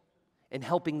and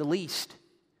helping the least.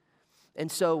 And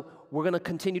so we're going to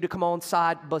continue to come on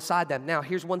beside them. Now,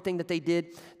 here's one thing that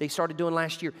they started doing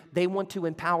last year. They want to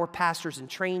empower pastors and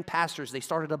train pastors. They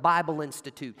started a Bible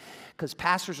Institute because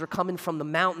pastors are coming from the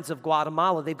mountains of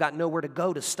Guatemala. They've got nowhere to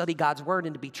go to study God's Word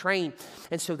and to be trained.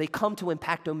 And so they come to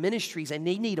Impacto Ministries, and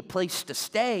they need a place to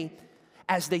stay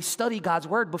as they study God's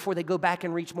Word before they go back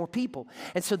and reach more people.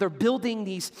 And so they're building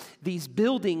these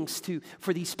buildings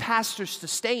for these pastors to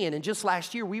stay in. And just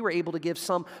last year, we were able to give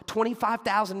some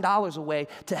 $25,000 away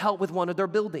to help with one of their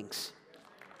buildings.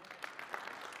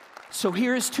 So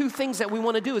here's 2 things that we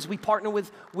want to do as we partner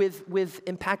with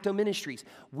Impacto Ministries.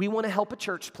 We want to help a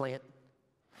church plant,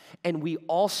 and we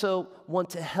also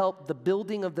want to help the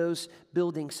building of those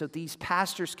buildings so these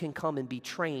pastors can come and be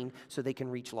trained so they can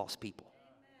reach lost people.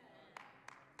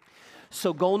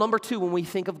 So goal number 2, when we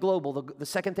think of global, the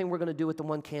second thing we're going to do with the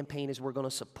One campaign is we're going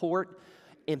to support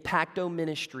Impacto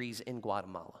Ministries in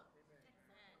Guatemala.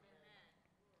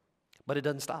 But it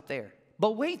doesn't stop there.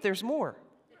 But wait, there's more.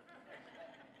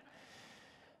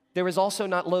 There is also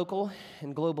not local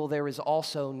and global, there is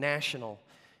also national.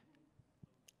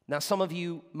 Now, some of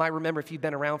you might remember, if you've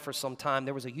been around for some time,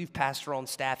 there was a youth pastor on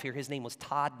staff here. His name was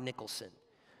Todd Nicholson.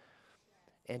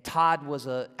 And Todd was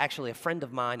actually a friend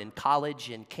of mine in college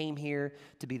and came here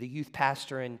to be the youth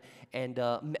pastor. And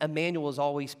Emmanuel has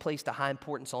always placed a high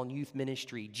importance on youth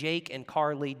ministry. Jake and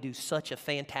Carly do such a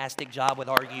fantastic job with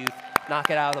our youth. Knock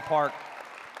it out of the park.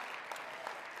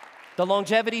 The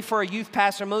longevity for a youth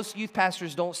pastor, most youth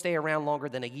pastors don't stay around longer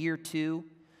than a year, two,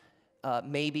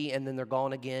 maybe, and then they're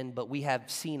gone again. But we have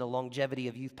seen a longevity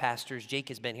of youth pastors. Jake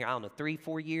has been here, 3,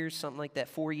 4 years, something like that,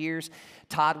 4 years.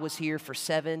 Todd was here for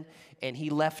 7, and he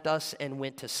left us and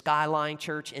went to Skyline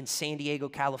Church in San Diego,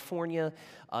 California,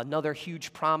 another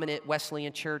huge prominent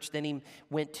Wesleyan church. Then he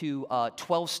went to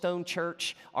 12 Stone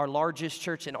Church, our largest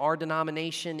church in our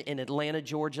denomination in Atlanta,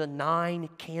 Georgia, 9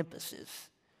 campuses.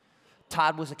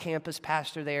 Todd was a campus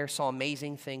pastor there, saw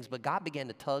amazing things, but God began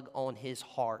to tug on his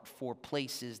heart for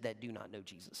places that do not know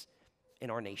Jesus in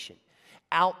our nation.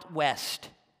 Out west,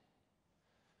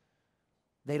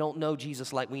 they don't know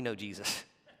Jesus like we know Jesus.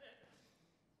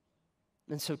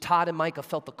 And so Todd and Micah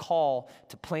felt the call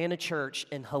to plant a church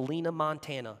in Helena,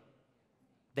 Montana.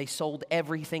 They sold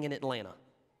everything in Atlanta,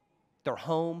 their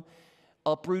home,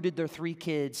 uprooted their 3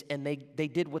 kids, and they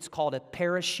did what's called a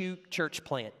parachute church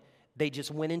plant. They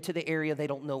just went into the area, they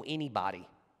don't know anybody,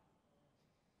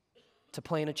 to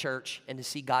plant a church and to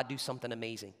see God do something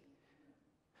amazing.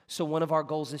 So one of our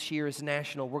goals this year is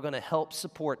national. We're going to help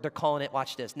support, they're calling it,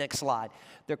 watch this, next slide.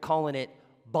 They're calling it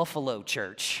Buffalo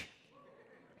Church.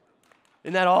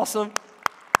 Isn't that awesome?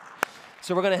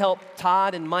 So we're going to help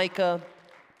Todd and Micah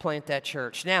plant that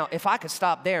church. Now, if I could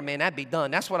stop there, man, that'd be done.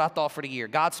 That's what I thought for the year.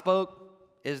 God spoke,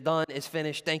 it's done, it's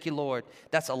finished. Thank you, Lord.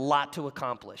 That's a lot to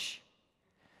accomplish.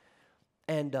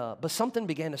 And but something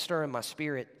began to stir in my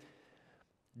spirit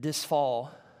this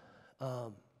fall,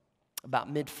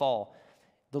 about mid-fall.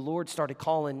 The Lord started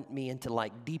calling me into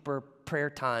like deeper prayer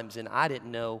times, and I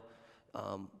didn't know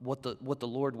what the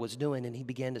Lord was doing. And He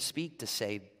began to speak to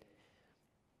say,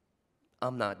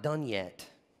 "I'm not done yet.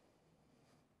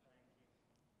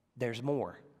 There's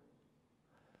more."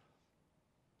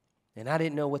 And I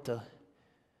didn't know what to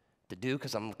do,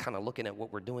 because I'm kind of looking at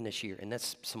what we're doing this year, and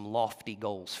that's some lofty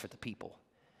goals for the people.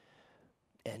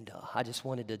 And I just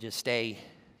wanted to just stay,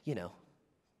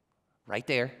 right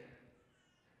there.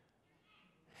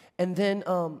 And then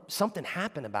something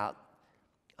happened about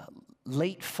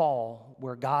late fall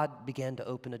where God began to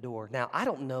open a door. Now, I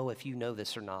don't know if you know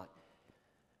this or not,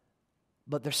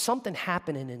 but there's something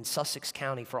happening in Sussex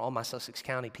County, for all my Sussex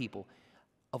County people,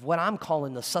 of what I'm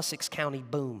calling the Sussex County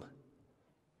boom.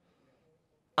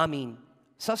 I mean,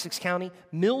 Sussex County,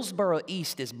 Millsboro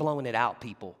East is blowing it out,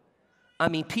 people. I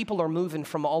mean, people are moving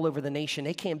from all over the nation.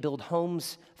 They can't build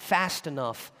homes fast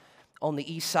enough on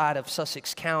the east side of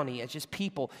Sussex County. It's just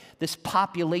people, this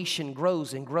population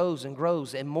grows and grows and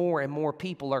grows, and more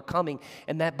people are coming,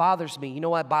 and that bothers me. You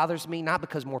know what bothers me? Not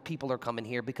because more people are coming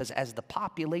here, because as the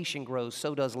population grows,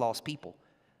 so does lost people.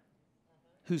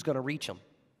 Who's going to reach them?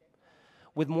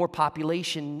 With more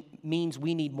population means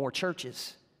we need more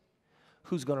churches.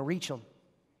 Who's going to reach them?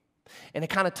 And it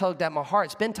kind of tugged at my heart.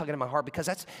 It's been tugging at my heart, because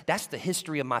that's the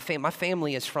history of my family. My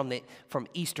family is from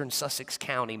eastern Sussex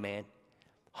County, man.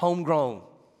 Homegrown,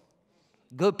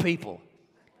 good people,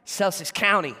 Sussex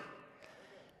County.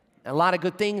 A lot of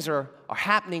good things are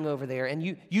happening over there. And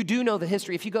you do know the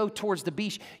history. If you go towards the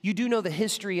beach, you do know the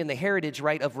history and the heritage,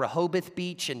 right, of Rehoboth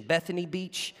Beach and Bethany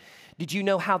Beach. Did you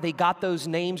know how they got those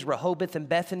names, Rehoboth and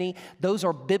Bethany? Those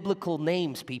are biblical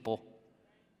names, people.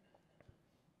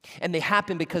 And they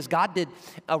happened because God did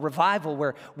a revival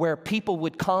where people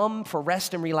would come for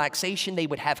rest and relaxation. They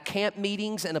would have camp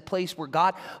meetings in a place where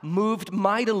God moved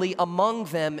mightily among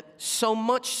them, so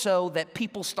much so that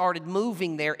people started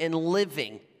moving there and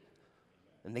living.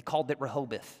 And they called it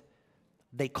Rehoboth.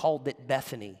 They called it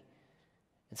Bethany.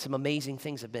 And some amazing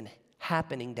things have been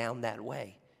happening down that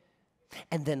way.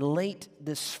 And then late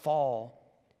this fall,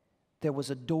 there was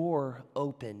a door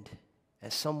opened,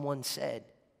 as someone said.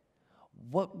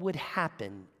 What would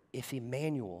happen if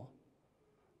Emmanuel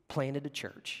planted a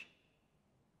church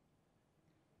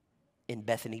in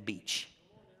Bethany Beach?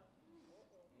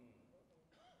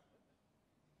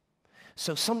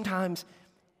 So sometimes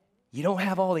you don't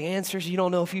have all the answers. You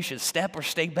don't know if you should step or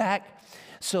stay back.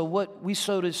 So what we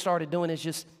started doing is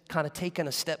just kind of taking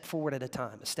a step forward at a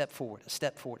time, a step forward, a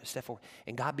step forward, a step forward.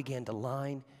 And God began to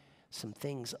line some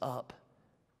things up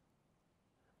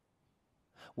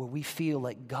where we feel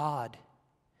like God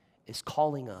is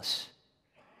calling us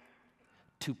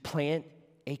to plant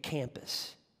a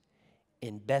campus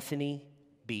in Bethany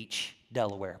Beach,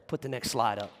 Delaware. Put the next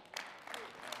slide up.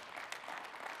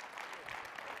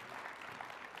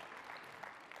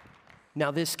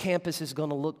 Now, this campus is going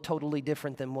to look totally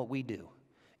different than what we do.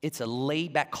 It's a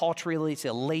laid-back, culturally, it's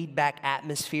a laid-back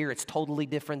atmosphere. It's totally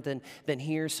different than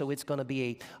here, so it's going to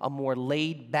be a more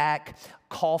laid-back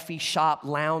coffee shop,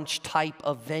 lounge type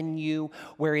of venue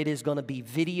where it is going to be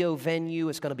video venue.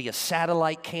 It's going to be a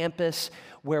satellite campus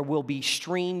where we'll be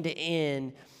streamed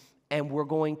in, and we're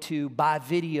going to, by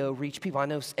video, reach people. I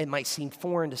know it might seem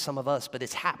foreign to some of us, but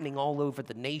it's happening all over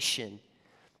the nation,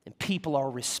 and people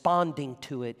are responding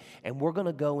to it, and we're going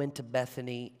to go into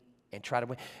Bethany and try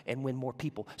to win more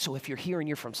people. So if you're here and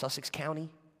you're from Sussex County,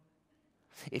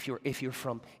 if you're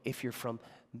from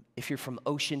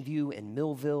Ocean View and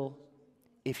Millville,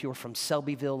 if you're from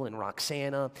Selbyville and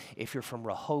Roxana, if you're from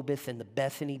Rehoboth and the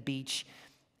Bethany Beach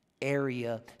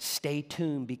area, stay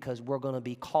tuned, because we're going to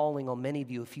be calling on many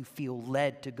of you, if you feel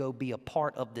led, to go be a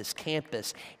part of this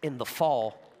campus in the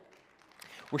fall.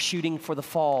 We're shooting for the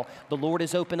fall. The Lord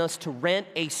has opened us to rent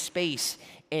a space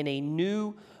in a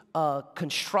new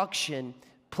construction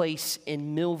place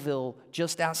in Millville,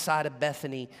 just outside of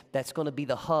Bethany, that's going to be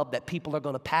the hub that people are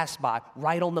going to pass by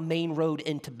right on the main road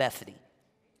into Bethany,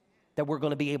 that we're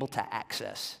going to be able to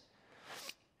access.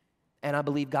 And I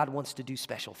believe God wants to do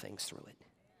special things through it.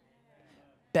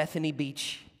 Bethany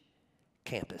Beach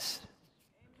campus.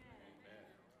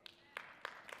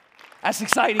 That's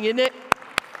exciting, isn't it?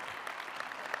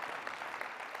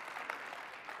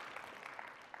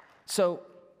 So,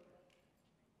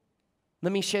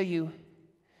 let me show you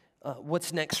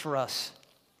what's next for us.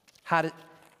 How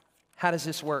does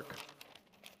this work?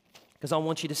 Because I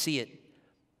want you to see it.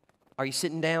 Are you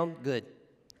sitting down? Good.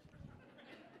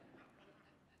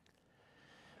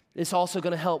 It's also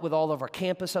going to help with all of our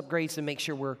campus upgrades to make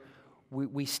sure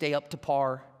we stay up to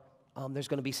par. There's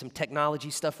going to be some technology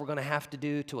stuff we're going to have to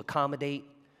do to accommodate.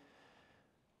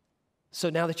 So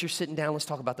now that you're sitting down, let's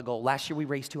talk about the goal. Last year we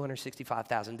raised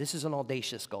 $265,000. This is an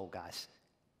audacious goal, guys.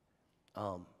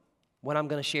 What I'm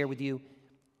going to share with you,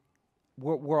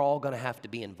 we're all going to have to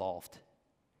be involved.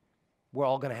 We're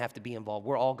all going to have to be involved.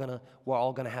 We're all going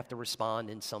to have to respond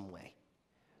in some way.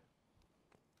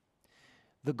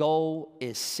 The goal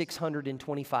is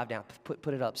 $625 down.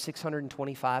 Put it up.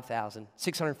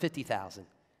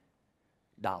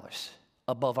 $650,000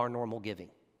 above our normal giving.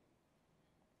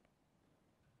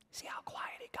 See how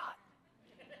quiet it got?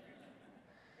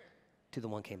 To the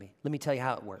one came in. Let me tell you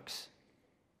how it works.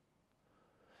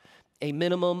 A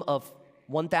minimum of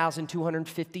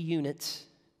 1,250 units,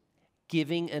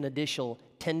 giving an additional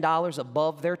 $10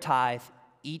 above their tithe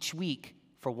each week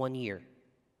for 1 year.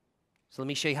 So let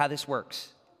me show you how this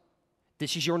works.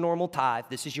 This is your normal tithe.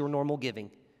 This is your normal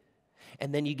giving.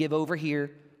 And then you give over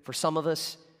here. For some of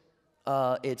us,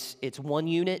 it's 1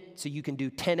 unit, so you can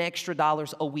do $10 extra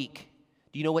a week.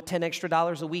 Do you know what $10 extra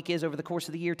a week is over the course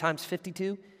of the year times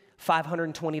 52?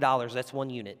 $520. That's 1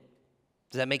 unit.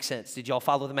 Does that make sense? Did y'all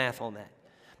follow the math on that?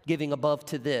 Giving above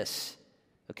to this,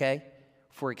 okay,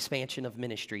 for expansion of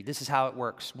ministry. This is how it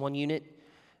works. 1 unit.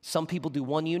 Some people do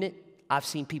 1 unit. I've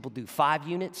seen people do 5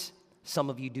 units. Some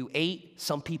of you do 8.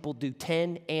 Some people do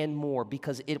 10 and more,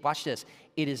 because watch this,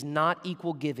 it is not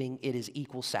equal giving, it is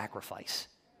equal sacrifice.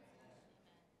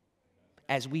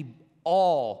 As we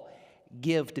all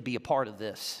give to be a part of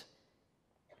this,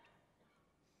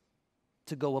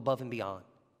 to go above and beyond.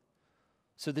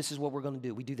 So this is what we're going to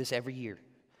do. We do this every year.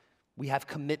 We have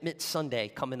Commitment Sunday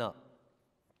coming up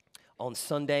on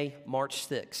Sunday, March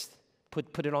 6th.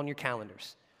 Put it on your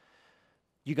calendars.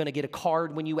 You're going to get a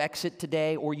card when you exit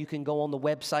today, or you can go on the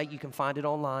website. You can find it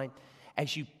online.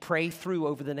 As you pray through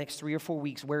over the next 3 or 4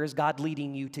 weeks, where is God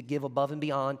leading you to give above and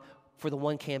beyond for the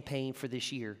one campaign for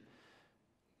this year?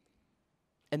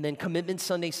 And then Commitment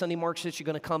Sunday, March 6th, you're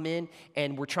going to come in,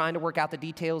 and we're trying to work out the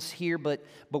details here, but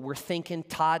we're thinking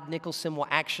Todd Nicholson will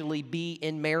actually be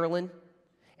in Maryland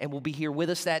and will be here with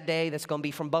us that day. That's going to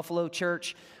be from Buffalo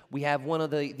Church. We have one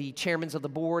of the chairmen of the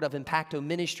board of Impacto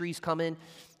Ministries coming,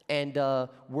 and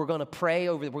we're going to pray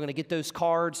over. We're going to get those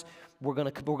cards. We're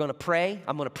going to pray.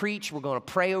 I'm going to preach. We're going to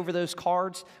pray over those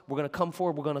cards. We're going to come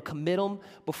forward. We're going to commit them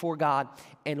before God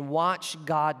and watch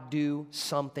God do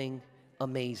something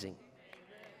amazing.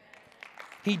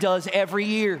 He does every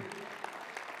year.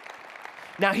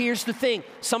 Now, here's the thing.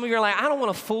 Some of you are like, I don't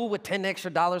want to fool with $10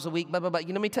 extra a week, blah, blah, blah.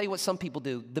 Let me tell you what some people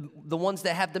do. The ones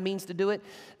that have the means to do it,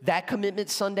 that Commitment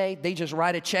Sunday, they just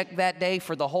write a check that day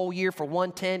for the whole year for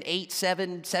 110, 8,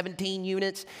 7, 17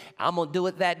 units. I'm going to do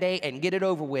it that day and get it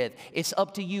over with. It's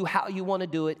up to you how you want to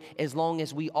do it, as long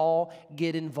as we all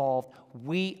get involved.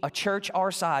 A church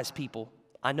our size, people,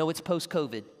 I know it's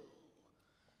post-COVID,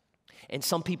 and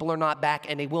some people are not back,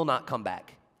 and they will not come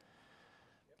back.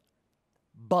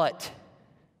 But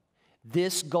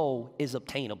this goal is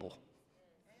obtainable.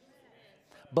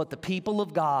 But the people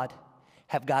of God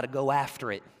have got to go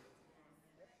after it.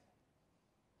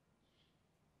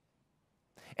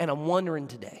 And I'm wondering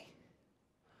today,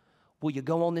 will you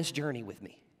go on this journey with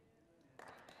me?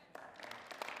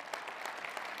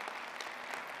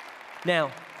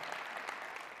 Now,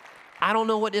 I don't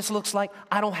know what this looks like.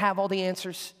 I don't have all the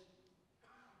answers.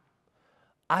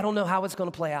 I don't know how it's going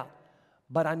to play out.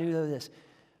 But I knew this.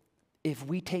 If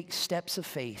we take steps of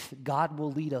faith, God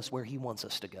will lead us where He wants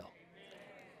us to go.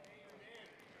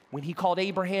 When He called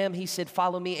Abraham, He said,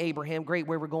 follow me, Abraham. Great,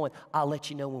 where we're going. I'll let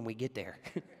you know when we get there.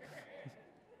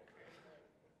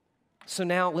 So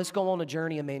now let's go on a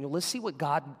journey, Emmanuel. Let's see what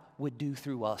God would do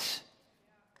through us.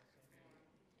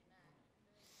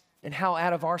 And how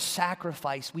out of our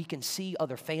sacrifice we can see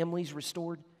other families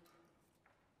restored.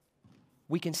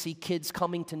 We can see kids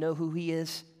coming to know who He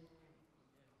is.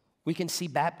 We can see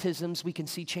baptisms. We can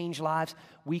see changed lives.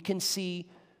 We can see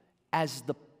as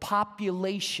the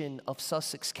population of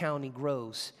Sussex County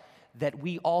grows that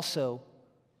we also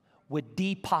would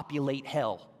depopulate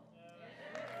hell.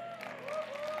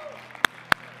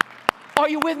 Are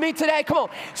you with me today? Come on.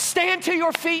 Stand to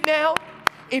your feet now.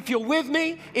 If you're with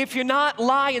me, if you're not,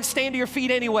 lie and stand to your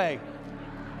feet anyway.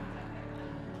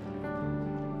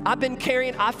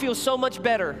 I feel so much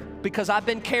better because I've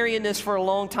been carrying this for a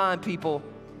long time, people.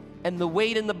 And the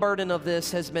weight and the burden of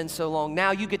this has been so long.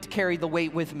 Now you get to carry the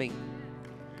weight with me.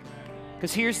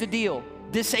 Because here's the deal.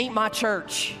 This ain't my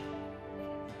church.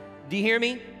 Do you hear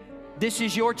me? This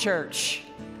is your church.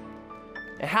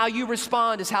 And how you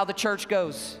respond is how the church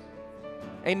goes.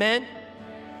 Amen?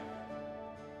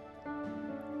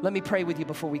 Let me pray with you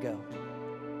before we go.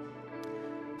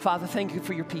 Father, thank you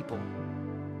for your people.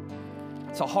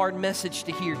 It's a hard message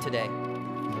to hear today.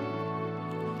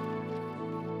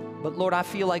 But Lord, I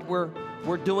feel like we're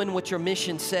doing what your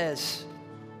mission says.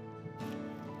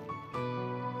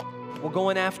 We're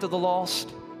going after the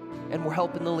lost and we're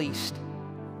helping the least.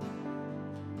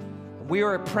 We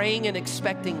are praying and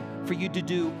expecting for you to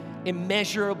do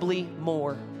immeasurably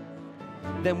more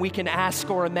than we can ask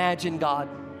or imagine, God.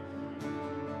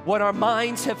 What our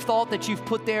minds have thought that you've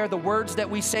put there, the words that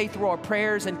we say through our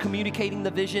prayers and communicating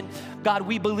the vision, God,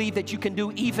 we believe that you can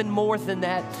do even more than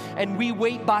that. And we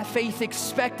wait by faith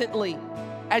expectantly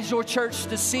as your church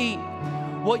to see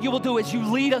what you will do as you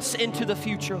lead us into the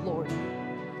future, Lord.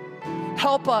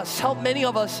 Help us, help many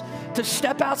of us to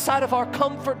step outside of our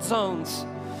comfort zones,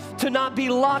 to not be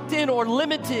locked in or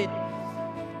limited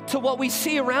to what we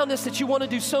see around us, that you want to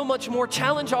do so much more.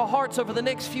 Challenge our hearts over the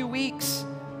next few weeks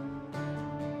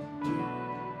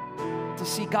to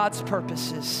see God's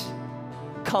purposes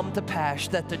come to pass,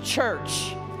 that the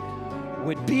church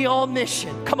would be on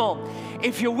mission. Come on,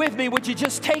 if you're with me, would you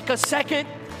just take a second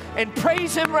and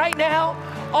praise Him right now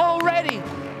already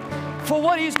for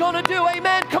what He's going to do?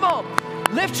 Amen. Come on,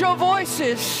 lift your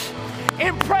voices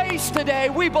in praise today.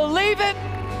 We believe it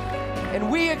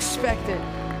and we expect it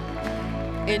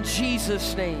in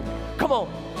Jesus' name. Come on,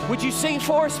 would you sing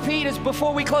for us, Pete, as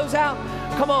before we close out?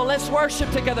 Come on, let's worship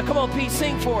together. Come on, Pete,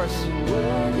 sing for us.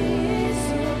 Worthy is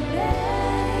your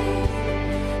name,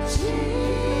 Jesus.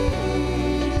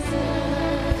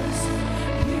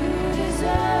 You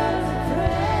deserve the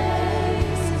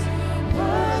praise.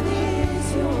 Worthy is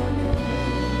your name.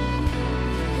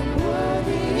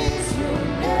 Worthy is your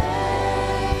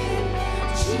name,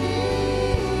 Jesus.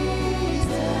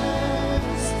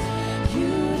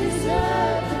 You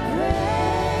deserve the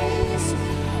praise.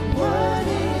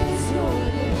 Worthy is your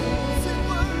name.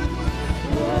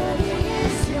 Worthy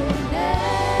is your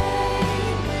name,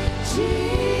 Jesus.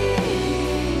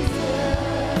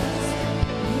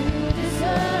 You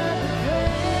deserve the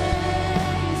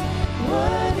praise.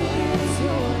 Worthy is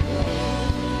your name.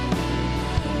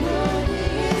 Worthy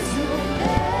is your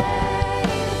name,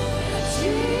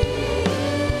 Jesus.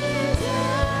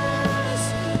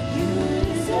 You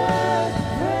deserve the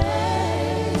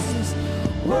praise.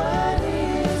 Worthy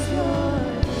is your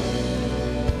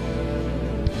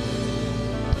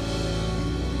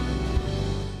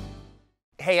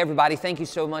Hey everybody, thank you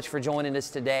so much for joining us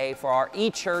today for our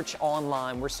eChurch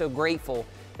Online. We're so grateful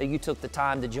that you took the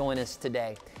time to join us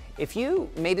today. If you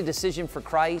made a decision for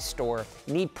Christ or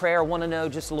need prayer, want to know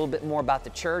just a little bit more about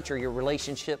the church or your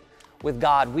relationship with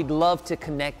God, we'd love to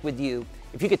connect with you.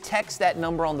 If you could text that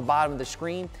number on the bottom of the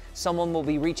screen, someone will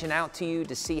be reaching out to you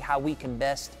to see how we can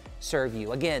best serve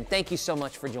you. Again, thank you so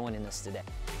much for joining us today.